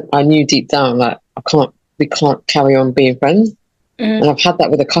I knew deep down, like, we can't carry on being friends. And I've had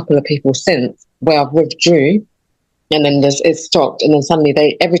that with a couple of people since, where I've withdrew, and then it's stopped, and then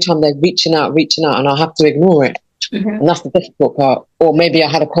suddenly every time they're reaching out, and I have to ignore it. And that's the difficult part. Or maybe I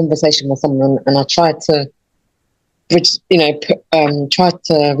had a conversation with someone and I tried to, try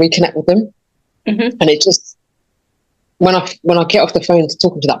to reconnect with them. And it just, when I get off the phone to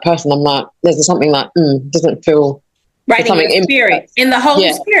talking to that person, I'm like, there's something like, doesn't feel right in your spirit, in the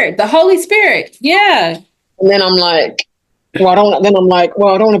Holy Spirit, the Holy Spirit. Yeah. And then I'm like, I don't want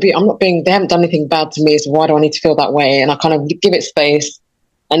to be, they haven't done anything bad to me, so why do I need to feel that way? And I kind of give it space.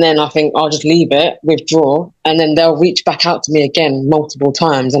 And then I think I'll just leave it, withdraw, and then they'll reach back out to me again multiple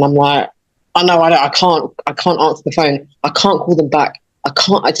times. And I'm like, I can't answer the phone. I can't call them back.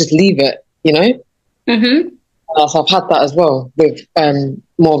 I just leave it, you know? So I've had that as well with,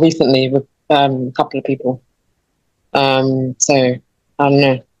 more recently with a couple of people. So I don't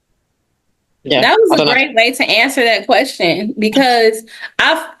know. Yeah, that was a great way to answer that question, because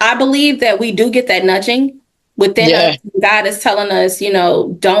I believe that we do get that nudging within us. God is telling us,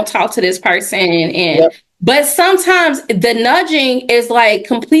 don't talk to this person. But sometimes the nudging is like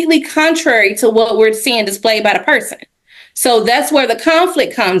completely contrary to what we're seeing displayed by the person. So that's where the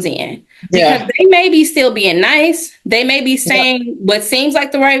conflict comes in, because they may be still being nice. They may be saying what seems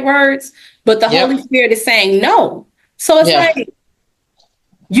like the right words, but the Holy Spirit is saying no. So it's like,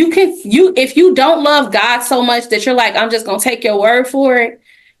 if you don't love God so much that you're like, I'm just going to take your word for it,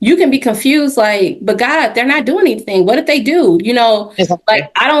 you can be confused, like, but God, they're not doing anything. What did they do?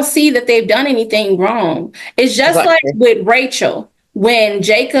 Like, I don't see that they've done anything wrong. It's just like with Rachel, when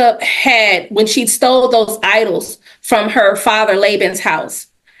she stole those idols from her father Laban's house,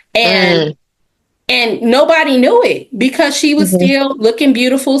 and nobody knew it, because she was still looking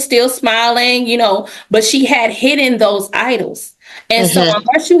beautiful, still smiling, but she had hidden those idols. And so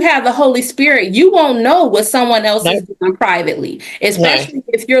unless you have the Holy Spirit, you won't know what someone else is doing privately, especially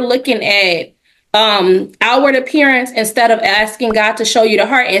if you're looking at outward appearance instead of asking God to show you the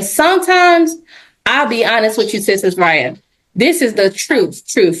heart. And sometimes, I'll be honest with you, Sis Azryah, this is the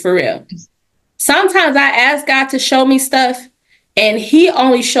truth for real. Sometimes I ask God to show me stuff and he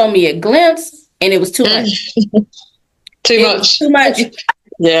only showed me a glimpse, and it was too much. Too much.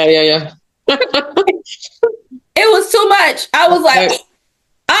 Yeah. It was too much. I was like,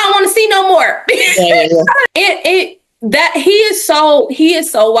 I don't want to see no more. That he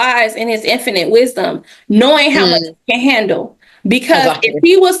is so wise in his infinite wisdom, knowing how much he can handle. Because if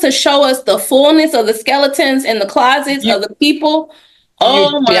he was to show us the fullness of the skeletons in the closets of the people,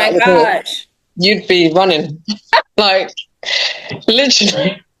 oh my gosh, you'd be running, like,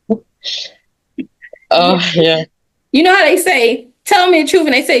 literally. Oh yeah. You know how they say, tell me the truth,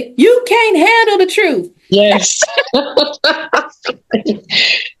 and they say, you can't handle the truth. Yes.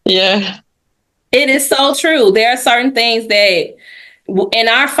 Yeah. It is so true. There are certain things that in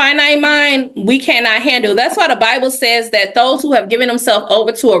our finite mind, we cannot handle. That's why the Bible says that those who have given themselves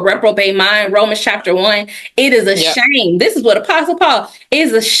over to a reprobate mind, Romans chapter 1, it is a shame. This is what Apostle Paul, it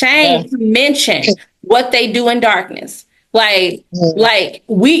is a shame to mention what they do in darkness. So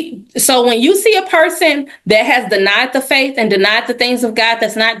when you see a person that has denied the faith and denied the things of God,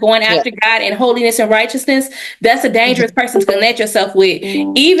 that's not going after God in holiness and righteousness, that's a dangerous person to connect yourself with.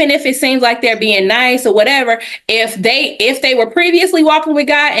 Even if it seems like they're being nice or whatever, if they were previously walking with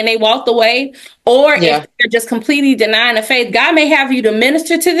God and they walked away, or if they're just completely denying the faith, God may have you to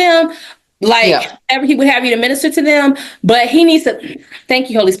minister to them. Ever he would have you to minister to them, but he needs to, thank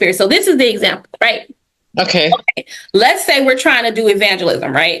you, Holy Spirit. So this is the example, right? Okay. Let's say we're trying to do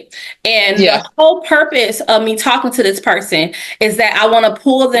evangelism, right? And the whole purpose of me talking to this person is that I want to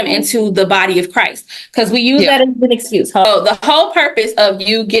pull them into the body of Christ, because we use that as an excuse. So the whole purpose of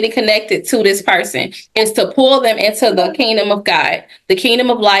you getting connected to this person is to pull them into the kingdom of God, the kingdom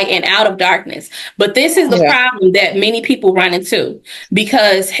of light, and out of darkness. But this is the problem that many people run into,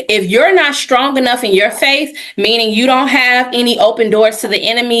 because if you're not strong enough in your faith, meaning you don't have any open doors to the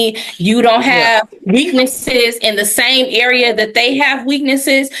enemy, you don't have weaknesses in the same area that they have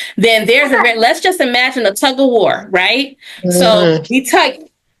weaknesses, then there's let's just imagine a tug of war, right? So we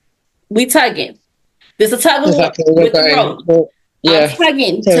tugging. There's a tug of war with the rope. I'm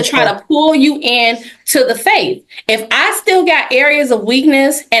tugging to try to pull you in to the faith. If I still got areas of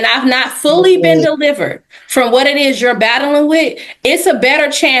weakness and I've not fully been delivered from what it is you're battling with, it's a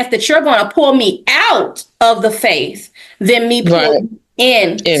better chance that you're going to pull me out of the faith than me pulling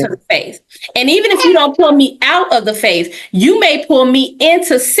into the faith. And even if you don't pull me out of the faith, you may pull me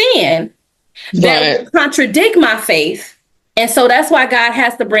into sin that will contradict my faith. And so that's why God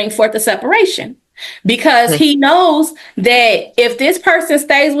has to bring forth the separation. because he knows that if this person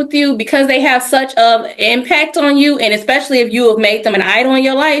stays with you because they have such an impact on you, and especially if you have made them an idol in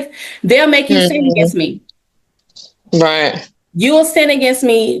your life, they'll make you sin against me. Right. You will sin against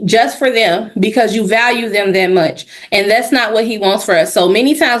me just for them because you value them that much. And that's not what he wants for us. So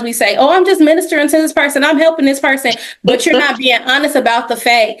many times we say, oh, I'm just ministering to this person, I'm helping this person, but you're not being honest about the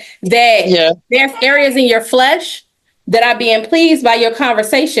fact that there's areas in your flesh that are being pleased by your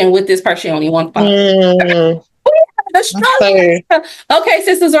conversation with this person you only want to the struggle. Okay,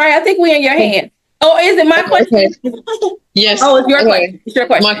 Sisters, right? I think we're in your hand. Oh, is it my question? Yes. Oh, it's your question. It's your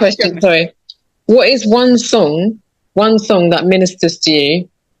question. My question, sorry. What is one song that ministers to you,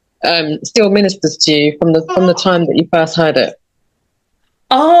 still ministers to you from the time that you first heard it?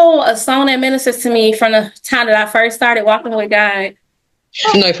 Oh, a song that ministers to me from the time that I first started walking with God.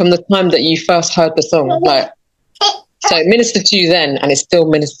 No, from the time that you first heard the song. So it ministered to you then, and it still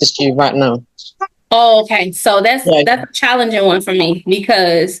ministers to you right now. Oh, okay. So that's a challenging one for me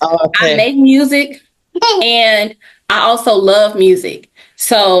because I make music and I also love music.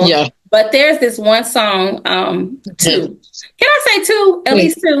 So but there's this one song, two. Can I say two? At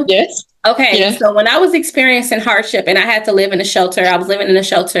least two? Yes. Okay. Yeah. So when I was experiencing hardship and I had to live in a shelter, I was living in a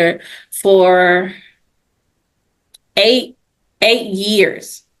shelter for 8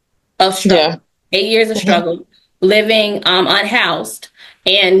 years of struggle. Yeah. 8 years of struggle, living unhoused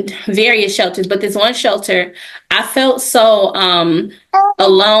and various shelters. But this one shelter, I felt so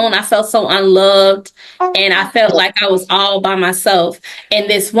alone. I felt so unloved. And I felt like I was all by myself. And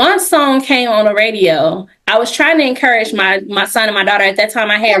this one song came on the radio. I was trying to encourage my son and my daughter. At that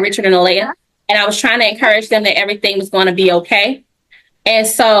time, I had Richard and Alea. And I was trying to encourage them that everything was going to be okay. And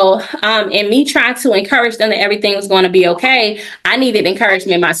so in me trying to encourage them that everything was going to be okay, I needed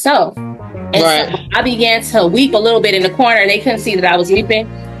encouragement myself. And so I began to weep a little bit in the corner. They couldn't see that I was weeping.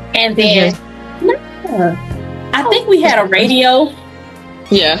 And then I think we had a radio.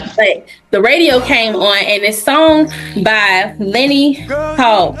 Yeah. But the radio came on and this song by Lenny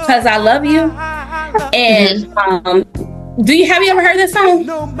called "'Cause I Love You." And have you ever heard this song?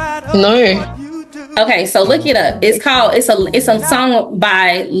 No. Okay, so look it up. It's a song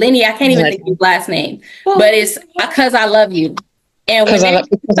by Lenny. I can't even think of his last name. But it's "'Cause I Love You." And when they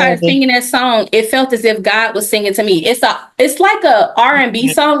started singing that song, it felt as if God was singing to me. It's like a R&B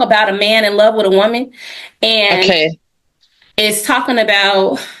song about a man in love with a woman. And it's talking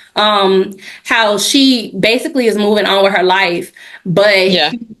about how she basically is moving on with her life, but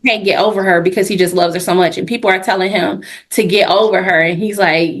he can't get over her because he just loves her so much. And people are telling him to get over her. And he's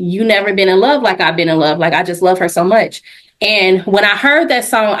like, you never been in love like I've been in love. Like, I just love her so much. And when I heard that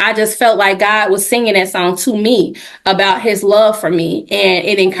song, I just felt like God was singing that song to me about his love for me. And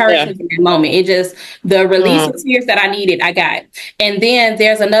it encouraged me in that moment. It just, the release of tears that I needed, I got. And then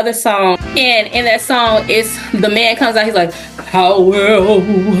there's another song. And in that song, it's the man comes out. He's like, how well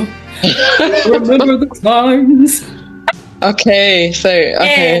remember the times.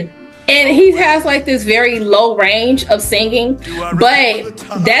 And he has like this very low range of singing. But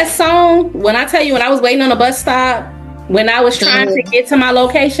that song, when I tell you, when I was waiting on a bus stop, when I was trying to get to my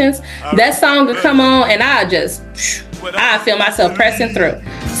locations, that song would come on and I feel myself pressing through.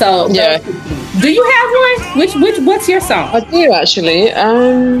 So do you have one? What's your song? I do actually.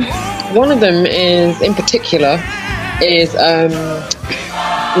 One of them is in particular is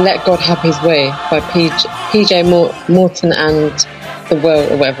Let God Have His Way by PJ Morton and The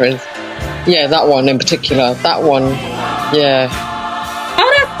World or whatever it is. Yeah, that one in particular. That one,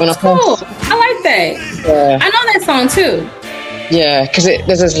 Oh, that's cool. I like that. Yeah. I know that song too. Yeah, because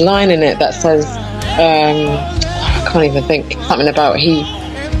there's this line in it that says, I can't even think, something about you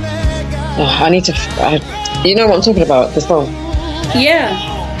know what I'm talking about, the song? Yeah,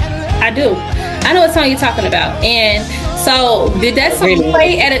 I do. I know what song you're talking about. And so did that song did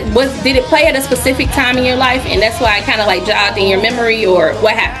it play at a specific time in your life and that's why it kind of like jogged in your memory, or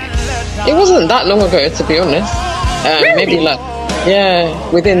what happened? It wasn't that long ago, to be honest. Really? Maybe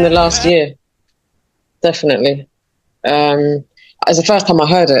within the last year. Definitely. It's the first time I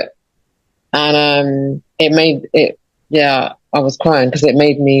heard it. And it made it, I was crying because it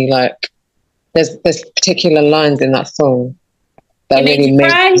made me like, there's particular lines in that song that really made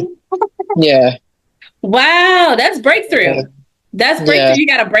cry? Yeah. Wow, that's breakthrough. Yeah. That's breakthrough. Yeah. You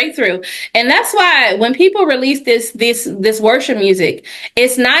got a breakthrough. And that's why when people release this worship music,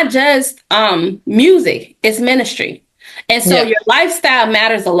 it's not just music, it's ministry. And so your lifestyle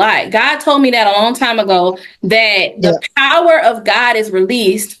matters a lot. God told me that a long time ago, that the power of God is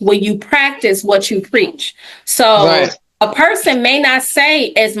released when you practice what you preach. So a person may not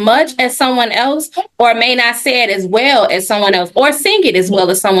say as much as someone else, or may not say it as well as someone else, or sing it as well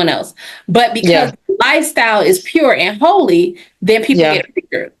as someone else. But because lifestyle is pure and holy, then people get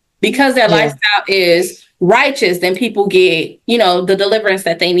triggered. Because their lifestyle is righteous, then people get, the deliverance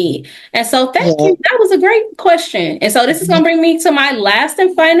that they need. And so thank you. That was a great question. And so this is going to bring me to my last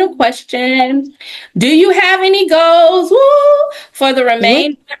and final question. Do you have any goals for the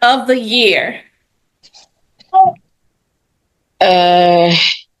remainder of the year?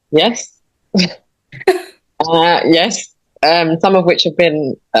 Yes. Yes. Some of which have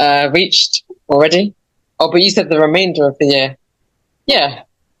been reached already. Oh, but you said the remainder of the year. Yeah.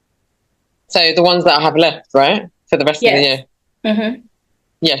 So the ones that I have left, right? For the rest of the year. Mm-hmm.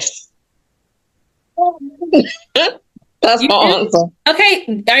 Yes. That's my answer.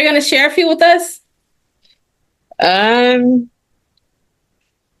 Okay. Are you going to share a few with us? I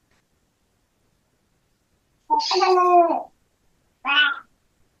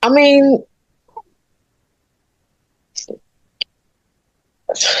mean,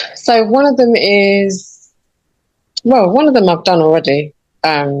 so one of them I've done already.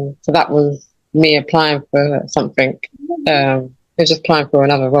 So that was me applying for something. I was just applying for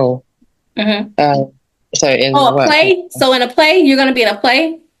another role. Mm-hmm. So in a play? So in a play? You're going to be in a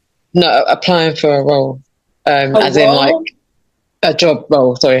play? No, applying for a role. As role? In like a job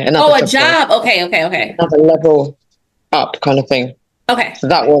role, sorry. A job. Role. Okay. Another level up kind of thing. Okay. So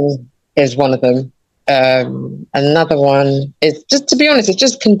that one is one of them. Another one is just, to be honest, it's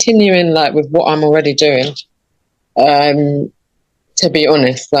just continuing like with what I'm already doing. To be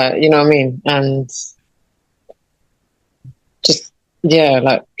honest, like, you know what I mean? And just,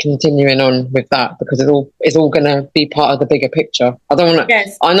 like continuing on with that, because it's all going to be part of the bigger picture. I don't want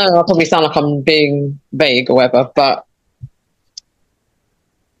to, I know I probably sound like I'm being vague or whatever, but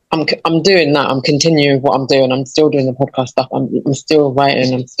I'm doing that. I'm continuing what I'm doing. I'm still doing the podcast stuff. I'm still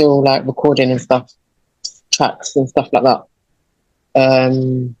writing. I'm still like recording and stuff, tracks and stuff like that.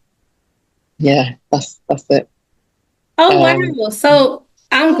 That's it. Oh wow! So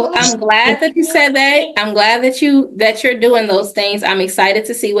I'm glad that you said that. I'm glad that you're doing those things. I'm excited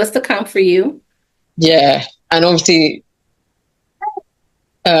to see what's to come for you. Yeah, and obviously,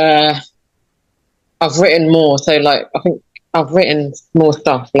 I've written more. So like, I think I've written more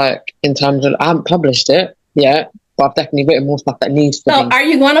stuff. Like in terms of, I haven't published it yet, but I've definitely written more stuff that needs to be. So, are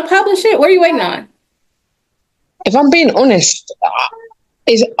you going to publish it? What are you waiting on? If I'm being honest, what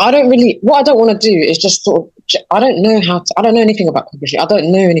I don't want to do is just sort of, I don't know anything about publishing. I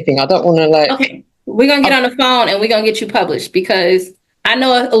don't know anything. I don't want to like. Okay, we're going to get on the phone and we're going to get you published, because I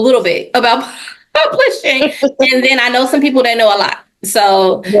know a little bit about publishing, and then I know some people that know a lot.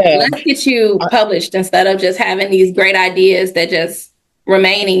 So let's get you published instead of just having these great ideas that just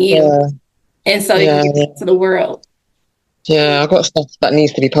remain in you. And so you can get to the world. Yeah, I've got stuff that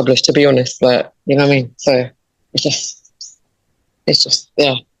needs to be published, to be honest. Like, you know what I mean? So it's just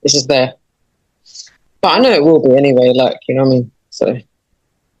there. But I know it will be anyway, like, you know what I mean? So.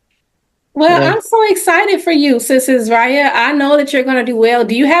 Well, I'm so excited for you, Sis Azryah. I know that you're going to do well.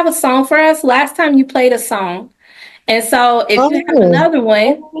 Do you have a song for us? Last time you played a song. And so if you have another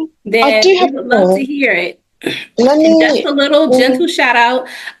one, then we would love to hear it. Just a little gentle shout out.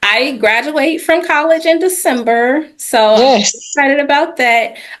 I graduate from college in December, so I'm excited about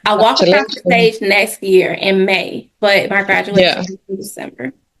that. I walk across the stage next year in May, but my graduation is in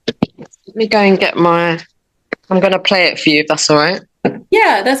December. Let me go and get I'm going to play it for you, if that's all right.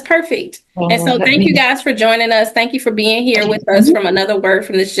 Yeah, that's perfect. And so thank you guys for joining us. Thank you for being here with us from Another Word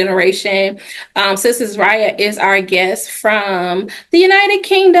from This Generation. Sis Azryah is our guest from the United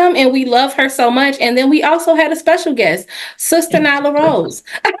Kingdom, and we love her so much. And then we also had a special guest, Sister Nyla Rose.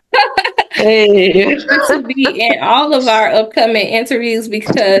 Hey. To be in all of our upcoming interviews,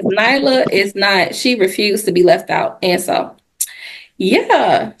 because Nyla she refused to be left out. And so,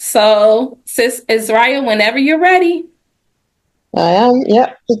 so Sis Azryah, whenever you're ready. I am.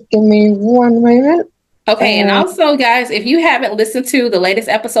 Yep. Just give me one moment. Okay. And also, guys, if you haven't listened to the latest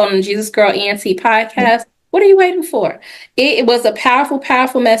episode on the Jesus Girl ENT podcast, what are you waiting for? It was a powerful,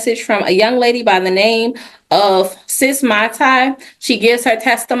 powerful message from a young lady by the name of Sis Matai. She gives her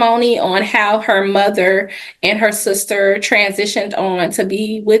testimony on how her mother and her sister transitioned on to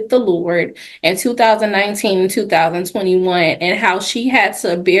be with the Lord in 2019 and 2021, and how she had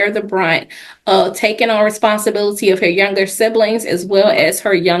to bear the brunt of taking on responsibility of her younger siblings as well as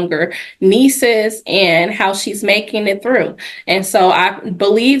her younger nieces, and how she's making it through. And so I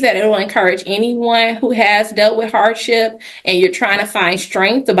believe that it will encourage anyone who has dealt with hardship and you're trying to find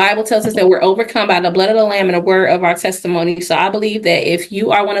strength. The Bible tells us that we're overcome by the blood of the Lamb am and aware of our testimony. So I believe that if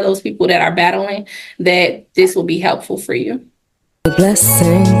you are one of those people that are battling, that this will be helpful for you. A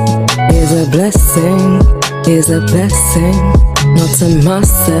blessing is a blessing is a blessing, not to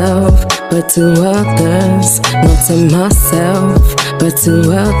myself, but to others, not to myself, but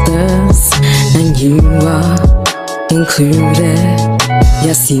to others, and you are included,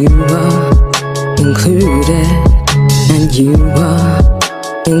 yes you are included, and you are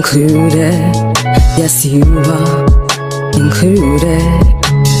included, yes you are included,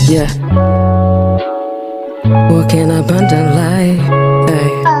 yeah. Walking abundant life,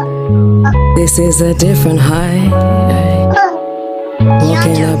 ay. This is a different high, ay.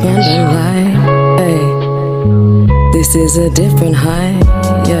 Walking abundant life, ay. This is a different high,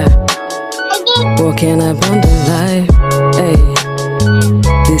 yeah. Walking abundant life, ay.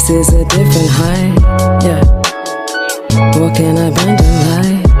 This is a different high, yeah. Walking abundant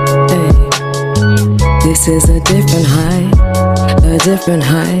life, ay. This is a different high, yeah. A different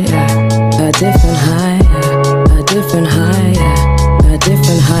high, a different high, a different high, a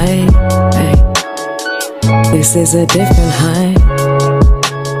different high, ay. This is a different high.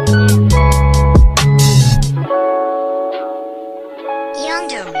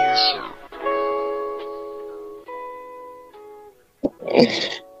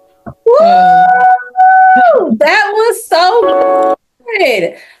 Woo! That was so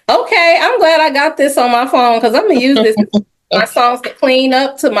good. Okay, I'm glad I got this on my phone because I'm gonna use this my songs to clean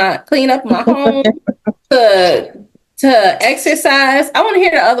up my home, to exercise. I want to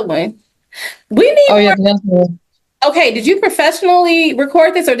hear the other one. We need more. Okay, did you professionally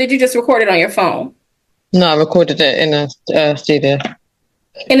record this or did you just record it on your phone? No, I recorded it in a studio.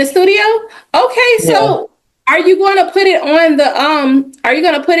 In the studio? Okay, so are you going to put it on the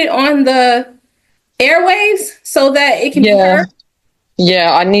airwaves so that it can be heard?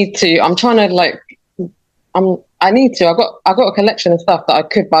 Yeah, I need to. I'm trying to I need to. I got a collection of stuff that I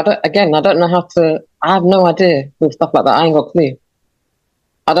could, but I don't know how to. I have no idea with stuff like that. I ain't got a clue.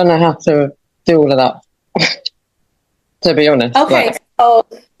 I don't know how to do all of that. To be honest. Okay,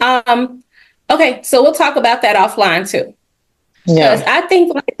 so we'll talk about that offline too. Because I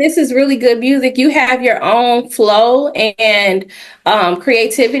think this is really good music. You have your own flow and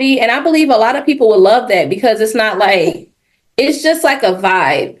creativity, and I believe a lot of people would love that because it's not like it's just like a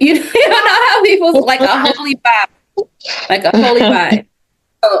vibe. You know how people like a holy vibe, like a holy vibe.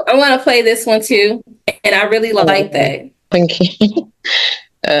 So I'm gonna play this one too, and I really like that. Thank you.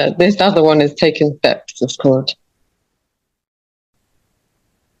 This other one is Taking Steps. It's called.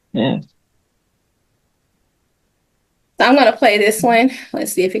 Yeah. So I'm gonna play this one.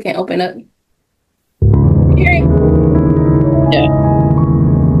 Let's see if it can open up. Hear it? Yeah.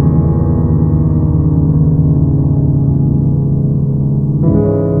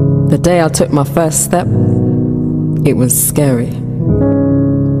 The day I took my first step, it was scary.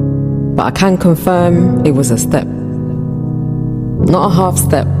 But I can confirm it was a step. Not a half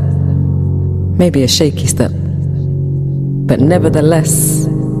step, maybe a shaky step. But nevertheless,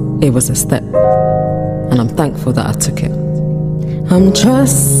 it was a step. And I'm thankful that I took it. I'm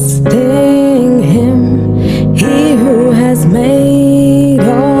trusting Him, He who has made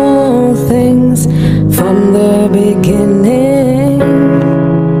all things from the beginning.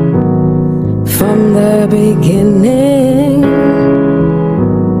 From the beginning,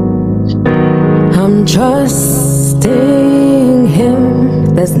 I'm trusting Him.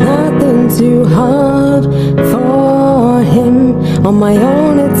 There's nothing too hard for Him. On my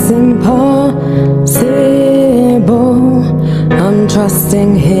own it's impossible. I'm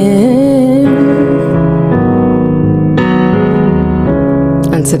trusting Him.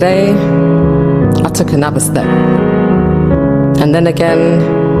 And today I took another step, and then again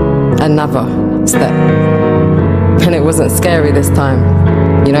another step, and it wasn't scary this time.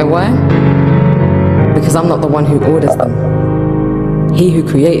 You know why? Because I'm not the one who orders them. He who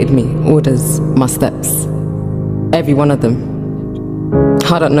created me orders my steps, every one of them.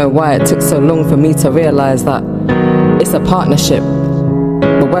 I don't know why it took so long for me to realize that it's a partnership.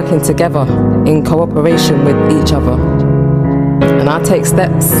 We're working together in cooperation with each other, and I take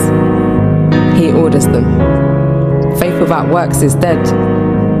steps, He orders them. Faith without works is dead,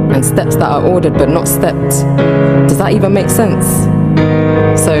 and steps that are ordered but not stepped. Does that even make sense?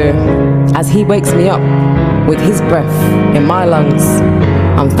 So, as He wakes me up with His breath in my lungs,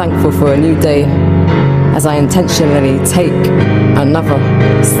 I'm thankful for a new day as I intentionally take another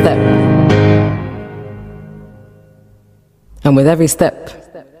step. And with every step,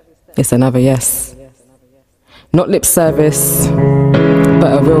 it's another yes. Not lip service,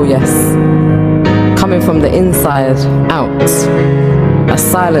 but a real yes. Coming from the inside out. A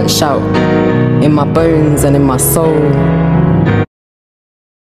silent shout, in my bones and in my soul.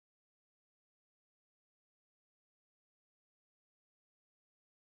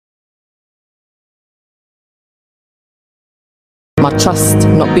 My trust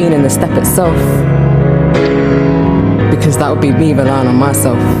not being in the step itself, because that would be me relying on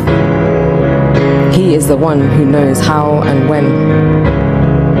myself. He is the one who knows how and when,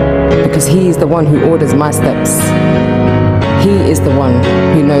 because he is the one who orders my steps. He is the one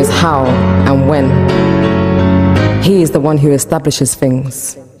who knows how and when. He is the one who establishes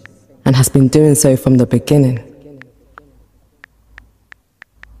things and has been doing so from the beginning.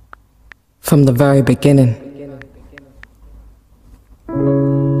 From the very beginning.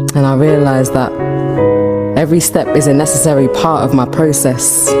 And I realized that every step is a necessary part of my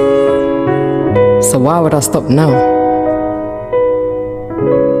process. So why would I stop now?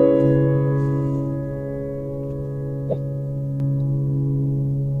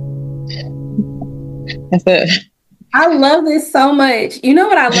 That's it. I love this so much. You know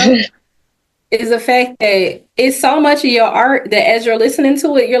what I love is the fact that it's so much of your art that as you're listening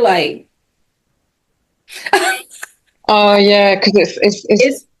to it, you're like, oh yeah, because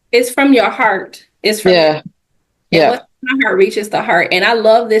it's from your heart. It's from yeah. What's in my heart reaches the heart. And I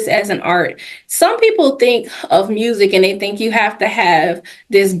love this as an art. Some people think of music and they think you have to have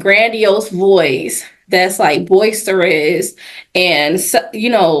this grandiose voice that's like boisterous and, you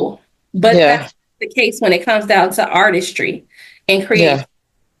know, but that's the case when it comes down to artistry and creativity.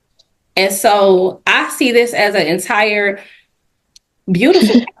 And so I see this as an entire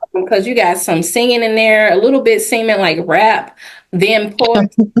beautiful album because you got some singing in there, a little bit seeming like rap, then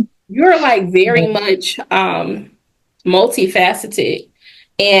poetry. You're like very much multifaceted.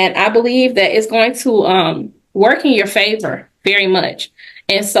 And I believe that it's going to work in your favor very much.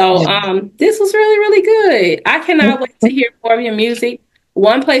 And so this was really, really good. I cannot wait to hear more of your music.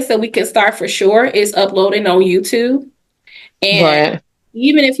 One place that we can start for sure is uploading on YouTube. And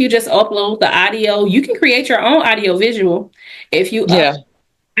even if you just upload the audio, you can create your own audio visual. If you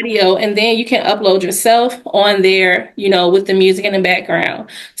audio, and then you can upload yourself on there, you know, with the music in the background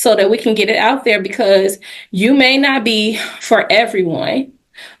so that we can get it out there, because you may not be for everyone,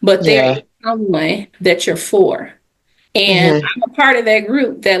 but there is someone that you're for. And I'm a part of that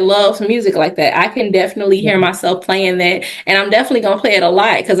group that loves music like that. I can definitely hear myself playing that, and I'm definitely going to play it a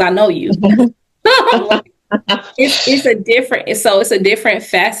lot because I know you. It's a different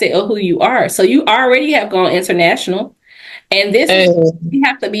facet of who you are. So you already have gone international. And this is, we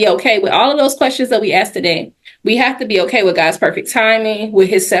have to be okay with all of those questions that we asked today. We have to be okay with God's perfect timing, with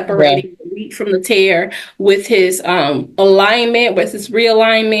his separating the wheat from the tare, with his alignment, with his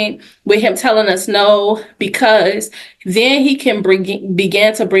realignment, with him telling us no, because then he can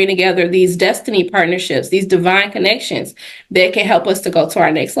begin to bring together these destiny partnerships, these divine connections that can help us to go to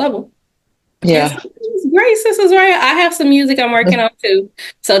our next level. Yeah. It's great, Sis Azryah. I have some music I'm working on too.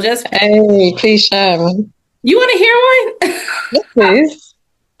 So just please share, man. You want to hear one? Yes, please.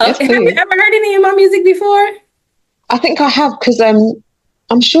 Yes, please. Have you ever heard any of my music before? I think I have, because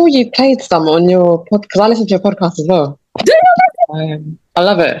I'm sure you played some on your podcast, because I listen to your podcast as well. Do you listen? I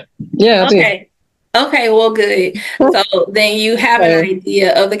love it. Yeah, I do. Okay, well, good. So then you have an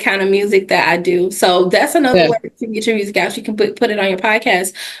idea of the kind of music that I do. So that's another way to get your music out. You can put it on your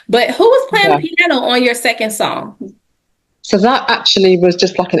podcast. But who was playing the piano on your second song? So that actually was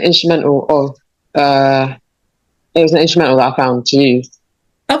just like an instrumental of... it was an instrumental that I found to use.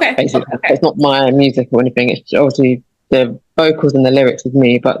 Okay. Basically. Okay. It's not my music or anything. It's obviously the vocals and the lyrics is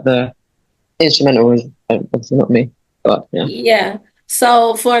me, but the instrumental is obviously not me. But yeah.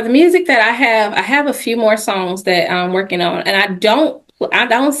 So for the music that I have a few more songs that I'm working on, and I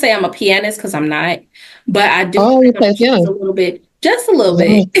don't say I'm a pianist because I'm not, but I do just a little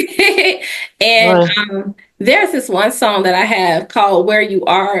bit. And there's this one song that I have called Where You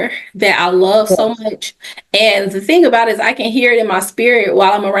Are that I love so much. And the thing about it is I can hear it in my spirit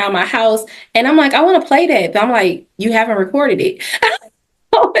while I'm around my house. And I'm like, I want to play that. But I'm like, you haven't recorded it.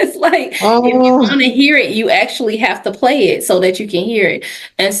 So it's like, if you want to hear it, you actually have to play it so that you can hear it.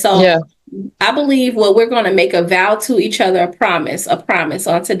 And so I believe what we're going to make a vow to each other, a promise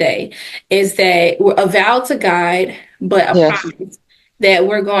on today, is that we're a vow to God, but a promise that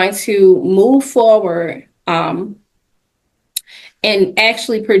we're going to move forward and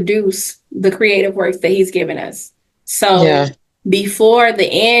actually produce the creative works that he's given us. So before the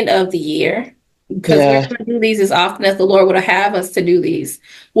end of the year, because we're going to do these as often as the Lord would have us to do these,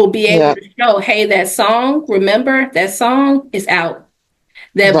 we'll be able to show, hey, that song, remember, that song is out.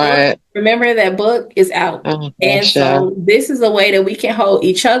 That book, remember, that book is out. So this is a way that we can hold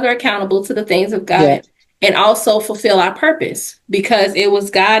each other accountable to the things of God and also fulfill our purpose, because it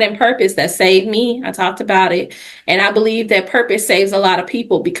was God and purpose that saved me. I talked about it. And I believe that purpose saves a lot of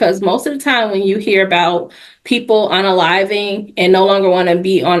people, because most of the time when you hear about people unaliving and no longer want to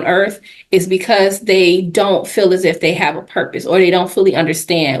be on earth, is because they don't feel as if they have a purpose, or they don't fully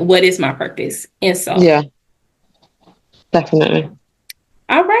understand what is my purpose. And so, yeah, definitely.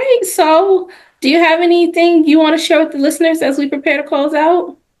 All right. So do you have anything you want to share with the listeners as we prepare to close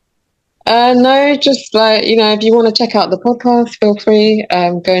out? No, just like, if you want to check out the podcast, feel free.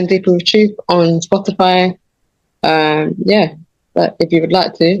 Going Deeper with Truth on Spotify. Yeah, but if you would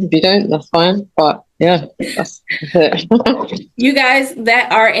like to, if you don't, that's fine. But yeah, that's it. You guys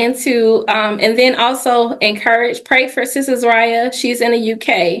that are into, and then also pray for Sister Azryah. She's in the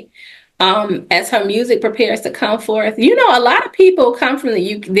UK. As her music prepares to come forth. A lot of people come from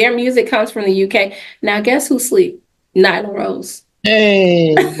the UK. Their music comes from the UK. Now, guess who sleep? Nyla Rose.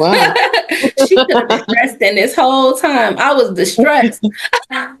 Hey, wow. She could have been resting this whole time. I was distressed.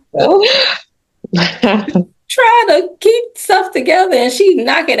 Trying to keep stuff together, and she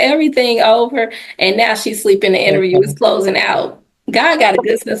knocking everything over. And now she's sleeping. The interview is closing out. God got a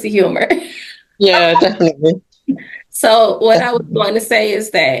good sense of humor. Yeah, definitely. So what I was going to say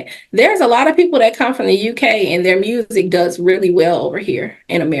is that there's a lot of people that come from the UK and their music does really well over here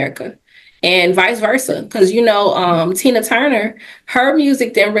in America, and vice versa. Because, Tina Turner, her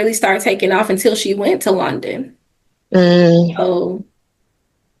music didn't really start taking off until she went to London. So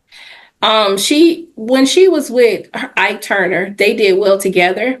when she was with Ike Turner, they did well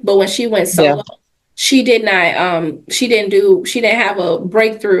together. But when she went solo, she didn't have a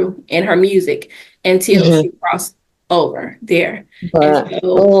breakthrough in her music until she crossed over there. But,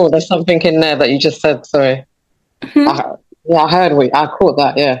 there's something in there that you just said. Sorry. I caught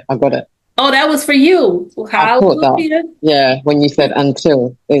that. Yeah, I got it. Oh, that was for you. I caught that. Yeah, when you said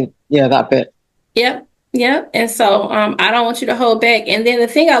until. That bit. Yep. And so I don't want you to hold back. And then the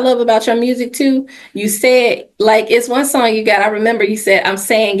thing I love about your music too, you said, like, it's one song you got. I remember you said, "I'm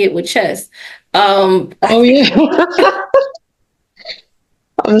saying it with chest." Oh yeah.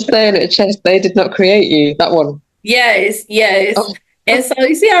 I'm saying it, chest. They did not create you. That one. Yes. Oh. And so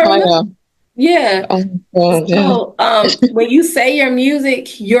you see, I remember. Yeah. Oh, God, yeah. So when you say your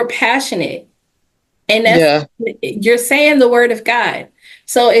music, you're passionate, and that's you're saying the word of God.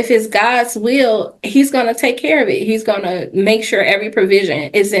 So if it's God's will, He's going to take care of it. He's going to make sure every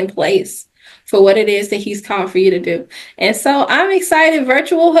provision is in place for what it is that He's called for you to do. And so I'm excited.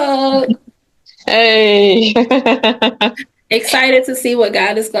 Virtual hug. Hey. Excited to see what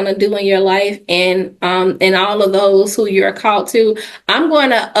God is going to do in your life and all of those who you're called to. I'm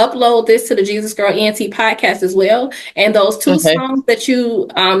going to upload this to the Jesus Girl ENT podcast as well. And those two songs that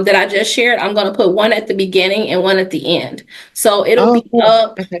that I just shared, I'm going to put one at the beginning and one at the end. So it'll be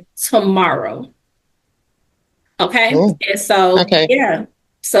up tomorrow. Okay. Cool. And so, yeah.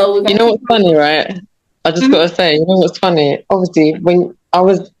 So you know what's funny, right? I just got to say, you know what's funny? Obviously, when I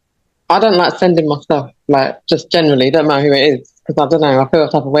don't like sending my stuff, like, just generally, don't matter who it is, because I don't know, I feel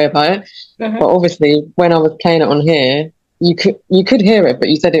a type of way about it. But obviously, when I was playing it on here, you could hear it, but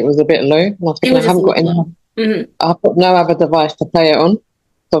you said it was a bit low. And I was thinking, I haven't got any. I've got no other device to play it on.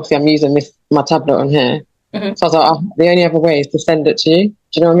 So obviously, I'm using my tablet on here. So I was like, the only other way is to send it to you. Do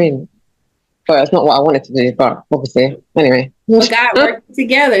you know what I mean? But it's not what I wanted to do, but obviously, anyway. Well, God worked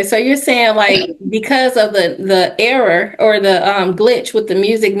together. So you're saying, like, because of the error or the glitch with the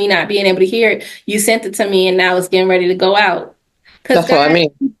music, me not being able to hear it, you sent it to me, and now it's getting ready to go out. That's what I mean.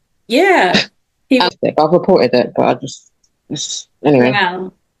 Yeah. I've reported it, but I just anyway.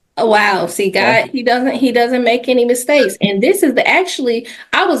 Wow. See, God, He doesn't make any mistakes. And this is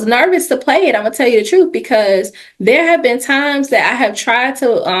I was nervous to play it. I'm gonna tell you the truth, because there have been times that I have tried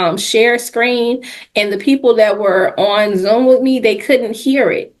to share screen, and the people that were on Zoom with me, they couldn't hear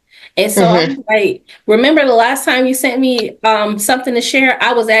it. And so I'm like, remember the last time you sent me something to share?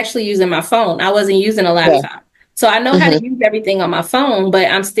 I was actually using my phone. I wasn't using a laptop. Yeah. So I know how to use everything on my phone, but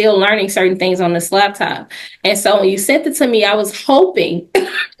I'm still learning certain things on this laptop. And so when you sent it to me, I was hoping that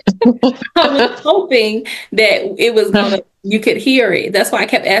it was you could hear it. That's why I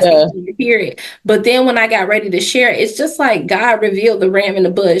kept asking you to hear it. But then when I got ready to share it, it's just like God revealed the ram in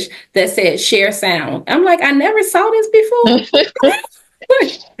the bush that said share sound. I'm like, I never saw this before.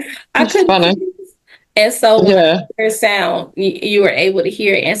 I couldn't. And so their sound, you were able to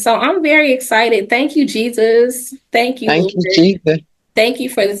hear it. And so I'm very excited. Thank you, Jesus. Thank you. Thank you, Jesus. Thank you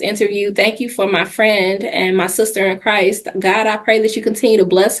for this interview. Thank you for my friend and my sister in Christ. God, I pray that you continue to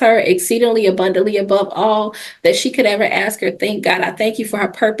bless her exceedingly abundantly above all that she could ever ask or think. God, I thank you for her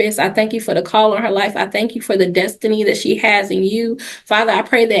purpose. I thank you for the call on her life. I thank you for the destiny that she has in you. Father, I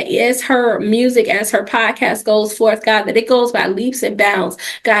pray that as her music, as her podcast goes forth, God, that it goes by leaps and bounds.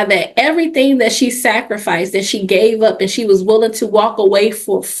 God, that everything that she sacrificed, that she gave up and she was willing to walk away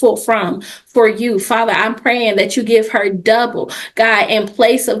from for you, Father, I'm praying that you give her double, God, in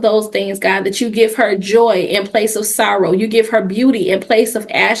place of those things, God, that you give her joy in place of sorrow. You give her beauty in place of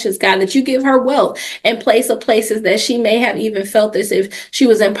ashes, God, that you give her wealth in place of places that she may have even felt as if she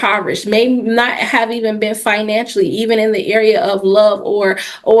was impoverished, may not have even been financially, even in the area of love or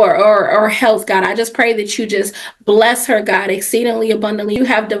health, God. I just pray that you just bless her, God, exceedingly abundantly. You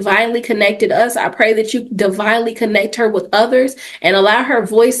have divinely connected us. I pray that you divinely connect her with others and allow her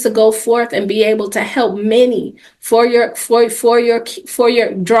voice to go forth and be able to help many for your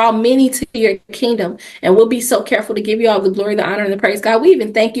draw many to your kingdom. And we'll be so careful to give you all the glory, the honor, and the praise. God, we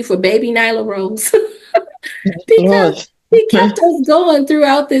even thank you for baby Nyla Rose because he kept us going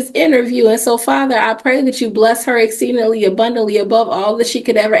throughout this interview. And so, Father, I pray that you bless her exceedingly abundantly above all that she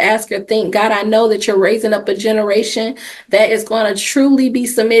could ever ask or think. God, I know that you're raising up a generation that is going to truly be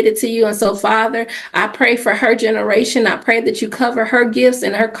submitted to you. And so, Father, I pray for her generation. I pray that you cover her gifts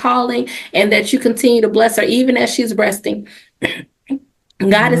and her calling and that you continue to bless her even as she's resting.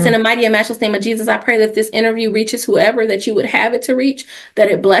 God, it's in the mighty and matchless name of Jesus. I pray that this interview reaches whoever that you would have it to reach,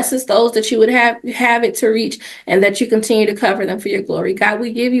 that it blesses those that you would have it to reach, and that you continue to cover them for your glory. God,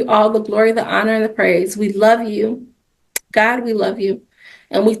 we give you all the glory, the honor, and the praise. We love you. God, we love you.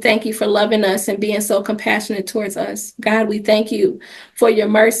 And we thank you for loving us and being so compassionate towards us. God, we thank you for your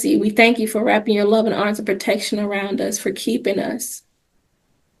mercy. We thank you for wrapping your love and arms of protection around us, for keeping us.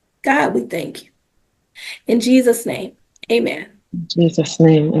 God, we thank you. In Jesus' name, amen. In Jesus'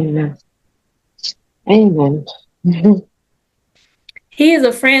 name, amen. Amen. He is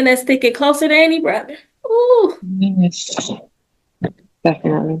a friend that's sticking closer than any brother. Ooh. Yes.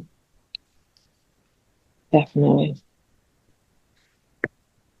 Definitely. Definitely.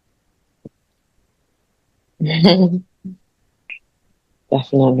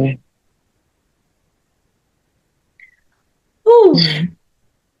 Definitely. Ooh.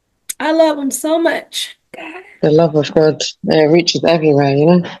 I love him so much. God. The love of God reaches everywhere, you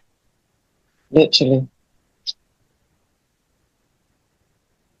know? Literally.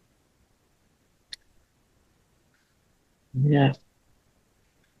 Yeah.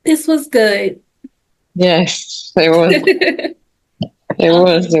 This was good. Yes, it was. It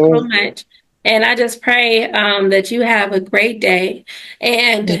was. So much. And I just pray that you have a great day.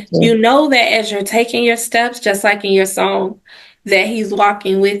 And you know that as you're taking your steps, just like in your song, that he's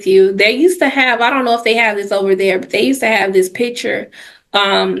walking with you. They used to have, I don't know if they have this over there, but they used to have this picture.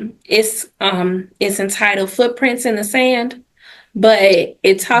 It's entitled Footprints in the Sand, but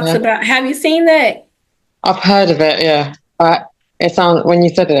it talks about, have you seen that? I've heard of it, yeah. It sounds, when you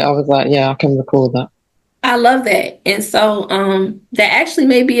said it, I was like, yeah, I can recall that. I love that. And so that actually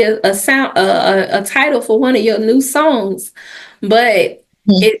may be a title for one of your new songs, but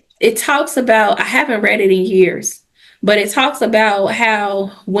it talks about, I haven't read it in years, but it talks about how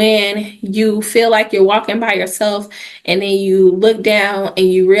when you feel like you're walking by yourself and then you look down and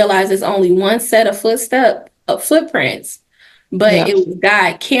you realize there's only one set of footprints, but it was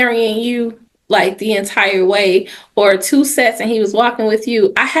God carrying you like the entire way, or two sets and he was walking with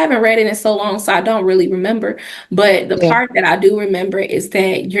you. I haven't read it in so long, so I don't really remember. But the part that I do remember is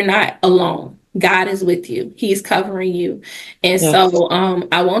that you're not alone. God is with you. He's covering you. And so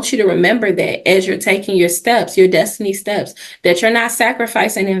I want you to remember that as you're taking your steps, your destiny steps, that you're not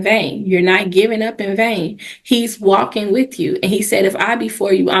sacrificing in vain. You're not giving up in vain. He's walking with you. And he said, if I be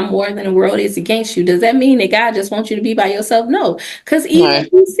for you, I'm more than the world is against you. Does that mean that God just wants you to be by yourself? No, because even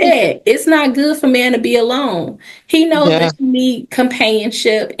he said it's not good for man to be alone. He knows that you need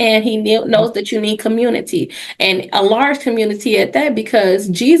companionship, and he knows that you need community, and a large community at that, because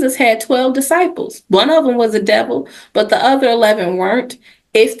Jesus had 12 disciples. One of them was a devil, but the other 11 weren't.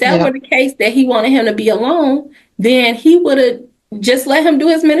 If that were the case, that he wanted him to be alone, then he would have just let him do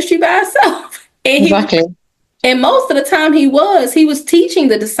his ministry by himself. And and most of the time he was teaching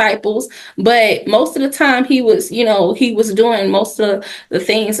the disciples, but most of the time he was doing most of the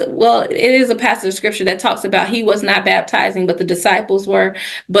things. Well, it is a passage of scripture that talks about he was not baptizing, but the disciples were,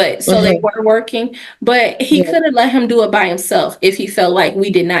 but so they were working, but he could have let him do it by himself if he felt like we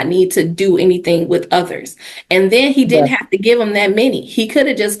did not need to do anything with others. And then he didn't have to give them that many. He could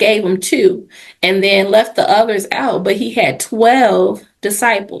have just gave them 2 and then left the others out, but he had 12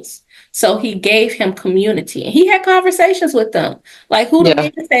 disciples. So he gave him community and he had conversations with them. Like, who do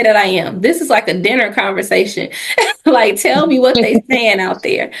men say that I am? This is like a dinner conversation. Like, tell me what they saying out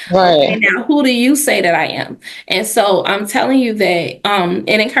there. Right. Okay, now who do you say that I am? And so I'm telling you that, and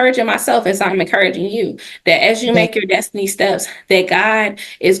encouraging myself as I'm encouraging you, that as you make your destiny steps, that God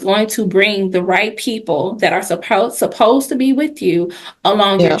is going to bring the right people that are supposed to be with you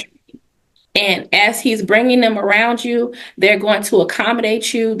along your journey. And as he's bringing them around you, they're going to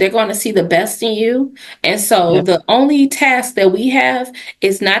accommodate you. They're going to see the best in you. And so the only task that we have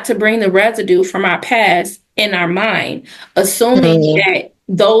is not to bring the residue from our past in our mind, assuming that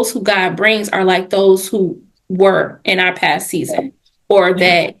those who God brings are like those who were in our past season, or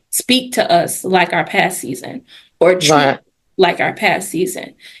that speak to us like our past season, or treat like our past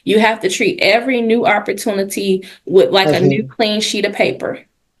season. You have to treat every new opportunity with like a new clean sheet of paper.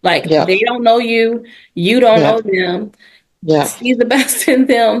 Like, they don't know you, you don't know them. See the best in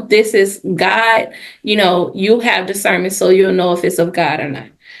them. This is God. You know, you have discernment, so you'll know if it's of God or not.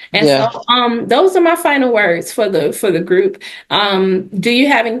 And so those are my final words for the group. Do you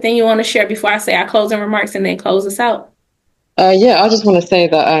have anything you want to share before I say our closing remarks and then close us out? I just want to say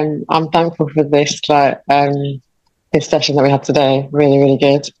that I'm thankful for this this session that we had today. Really, really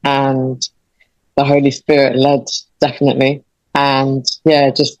good. And the Holy Spirit led, definitely. And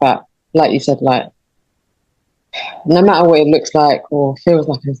just that, like you said, like, no matter what it looks like or feels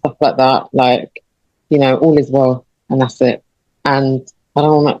like and stuff like that, like, you know, all is well and that's it. And I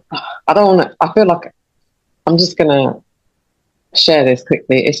feel like I'm just going to share this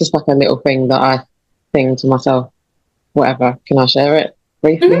quickly. It's just like a little thing that I think to myself, whatever, can I share it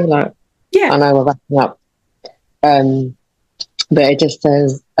briefly? Like, I know we're wrapping up. But it just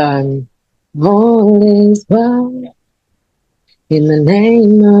says, all is well. In the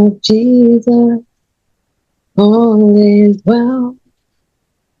name of Jesus, all is well.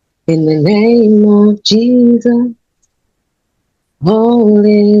 In the name of Jesus, all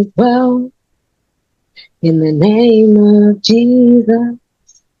is well. In the name of Jesus,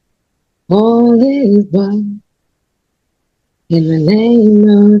 all is well. In the name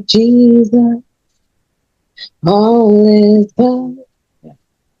of Jesus, all is well.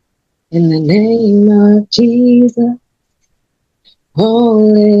 In the name of Jesus,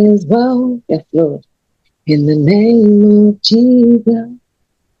 all is well. Yes, Lord. In the name of Jesus,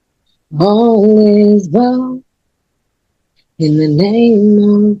 all is well. In the name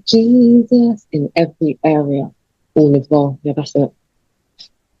of Jesus, in every area, all is well. Yeah, that's it.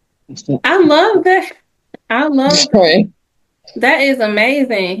 That's it. I love that. I love that. That is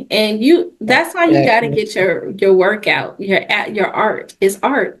amazing. And that's how you got to get your workout, your art. It's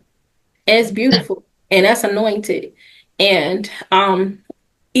art. And it's beautiful. And that's anointed. And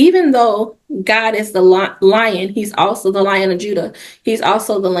even though God is the lion, he's also the Lion of Judah. He's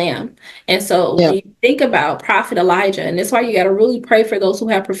also the lamb. And so when you think about Prophet Elijah, and that's why you got to really pray for those who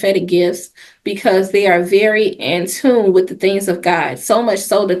have prophetic gifts, because they are very in tune with the things of God, so much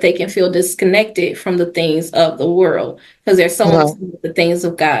so that they can feel disconnected from the things of the world, because they're so much with the things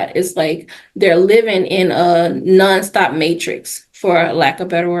of God. It's like they're living in a nonstop matrix, for lack of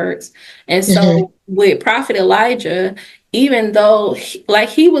better words. And so with Prophet Elijah, even though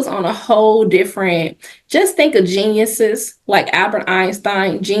he was on a whole different, just think of geniuses like Albert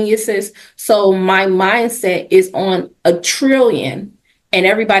Einstein, geniuses. So my mindset is on 1 trillion and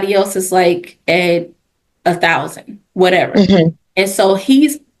everybody else is like at 1,000, whatever. And so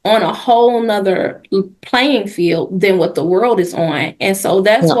he's on a whole nother playing field than what the world is on. And so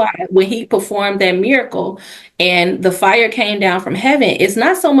that's why when he performed that miracle and the fire came down from heaven, it's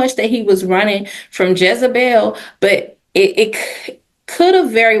not so much that he was running from Jezebel, but it could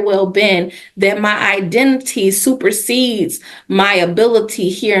have very well been that my identity supersedes my ability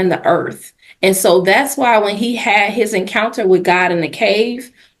here in the earth. And so that's why when he had his encounter with God in the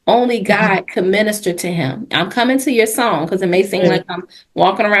cave, only God could minister to him. I'm coming to your song because it may seem like I'm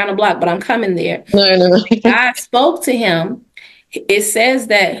walking around the block, but I'm coming there. No. God spoke to him. It says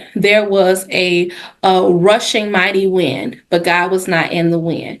that there was a rushing mighty wind, but God was not in the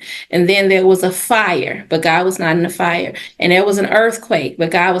wind. And then there was a fire, but God was not in the fire. And there was an earthquake,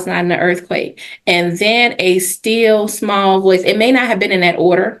 but God was not in the earthquake. And then a still small voice. It may not have been in that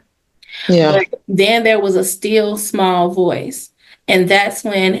order. But then there was a still small voice. And that's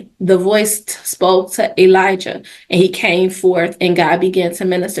when the voice spoke to Elijah and he came forth and God began to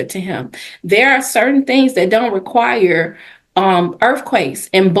minister to him. There are certain things that don't require earthquakes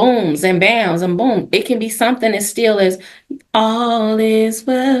and booms and bams and boom. It can be something as still as all is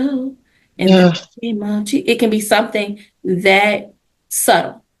well. And it can be something that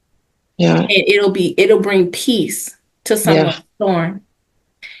subtle. And it'll bring peace to someone's storm.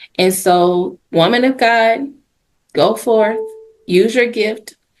 And so, woman of God, go forth, use your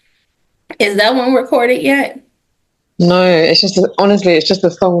gift. Is that one recorded yet? No, it's just honestly, it's just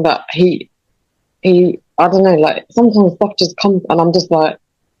a song that he. I don't know. Like sometimes stuff just comes, and I'm just like,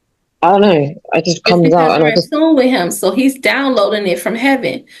 I don't know. It just comes out, and You're I in just tune with him, so he's downloading it from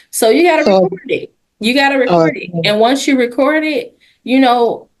heaven. So you got to record it. You got to record it, and once you record it,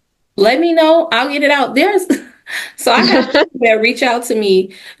 let me know. I'll get it out. So I have people that reach out to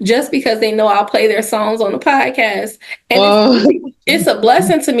me just because they know I'll play their songs on the podcast, and it's a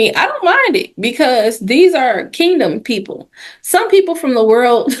blessing to me. I don't mind it because these are kingdom people. Some people from the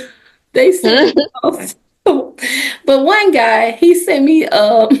world, they send me but one guy, he sent me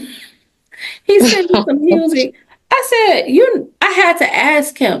some music. I said, I had to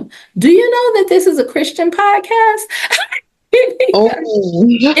ask him, do you know that this is a Christian podcast?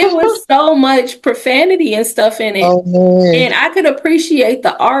 It was so much profanity and stuff in it. And I could appreciate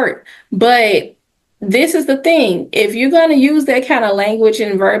the art, but this is the thing. If you're going to use that kind of language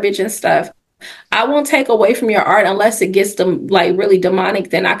and verbiage and stuff, I won't take away from your art unless it gets like really demonic,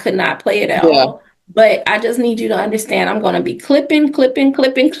 then I could not play it at all. But I just need you to understand, I'm going to be clipping. Yeah.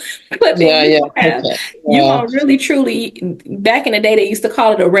 You're going to really, truly, back in the day, they used to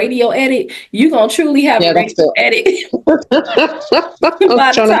call it a radio edit. You're going to truly have a radio edit. By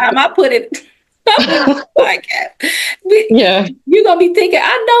the time I put it on the podcast. You're going to be thinking,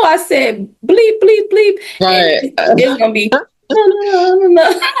 I know I said bleep, bleep, bleep. Right. It's going to be,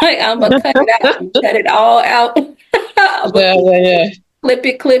 no. Like, I'm going to cut it out. Cut it all out.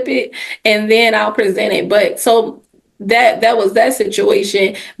 Clip it, and then I'll present it. But so that was that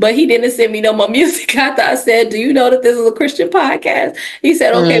situation. But he didn't send me no more music after I said, do you know that this is a Christian podcast? He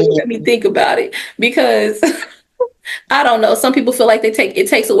said, okay, well, let me think about it, because I don't know. Some people feel like it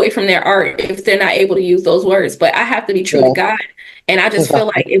takes away from their art if they're not able to use those words. But I have to be true to God. And I just feel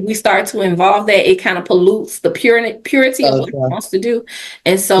like if we start to involve that, it kind of pollutes the purity of what he wants to do.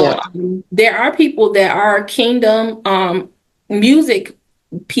 And so there are people that are kingdom music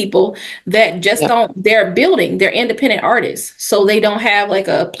people that just they're independent artists, so they don't have like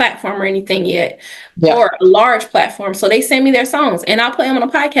a platform or anything yet, or a large platform. So they send me their songs and I'll play them on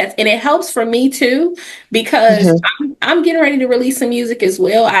a podcast, and it helps for me too, because I'm getting ready to release some music as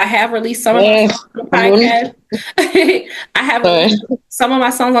well. I have released some of my songs on the podcast. I have released some of my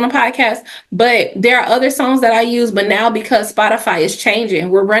songs on the podcast, but there are other songs that I use. But now, because Spotify is changing,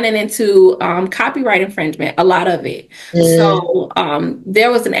 we're running into copyright infringement, a lot of it. So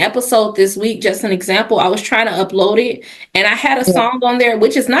there was an episode this week, just an example. I was trying to upload it, and I had a song on there,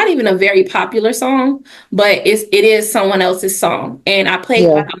 which is not even a very popular song, but it is someone else's song. And I played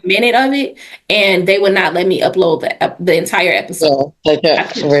like a minute of it, and they would not let me upload the entire episode. They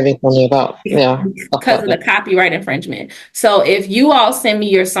get really funny about because of the copyright infringement. So if you all send me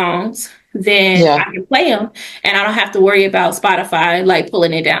your songs, then I can play them, and I don't have to worry about Spotify like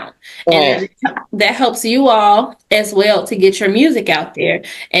pulling it down. And that helps you all as well to get your music out there.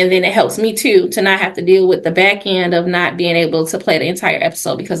 And then it helps me too to not have to deal with the back end of not being able to play the entire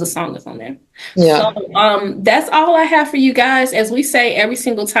episode because the song is on there. So that's all I have for you guys. As we say every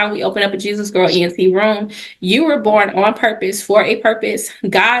single time we open up a Jesus Girl ENT room, you were born on purpose for a purpose.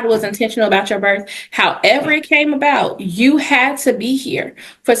 God was intentional about your birth. However it came about, you had to be here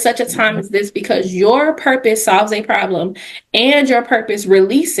for such a time as this, because your purpose solves a problem and your purpose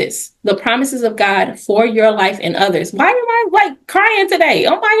releases the promises of God for your life and others. Why am I like crying today?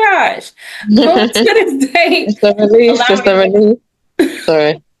 Oh my gosh. Go to this day. It's a release. It's a release.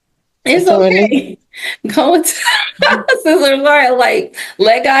 Sorry. It's okay. Go into Sister Laura, like,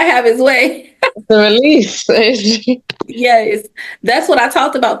 let God have his way. It's a release. Yes. That's what I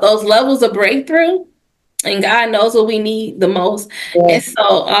talked about, those levels of breakthrough. And God knows what we need the most. And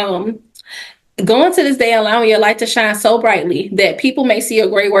so go into this day, allowing your light to shine so brightly that people may see your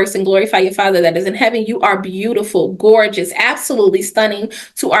great works and glorify your Father that is in heaven. You are beautiful, gorgeous, absolutely stunning.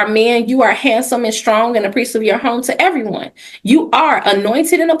 To our men, you are handsome and strong and a priest of your home. To everyone, you are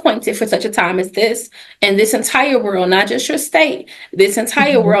anointed and appointed for such a time as this. And this entire world, not just your state, this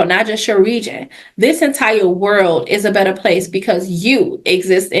entire world, not just your region, this entire world is a better place because you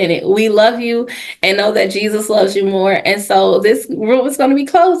exist in it. We love you and know that Jesus loves you more. And so this room is going to be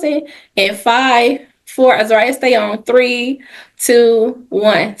closing in 5, 4, Azryah, stay on, 3, 2,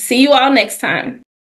 1. See you all next time.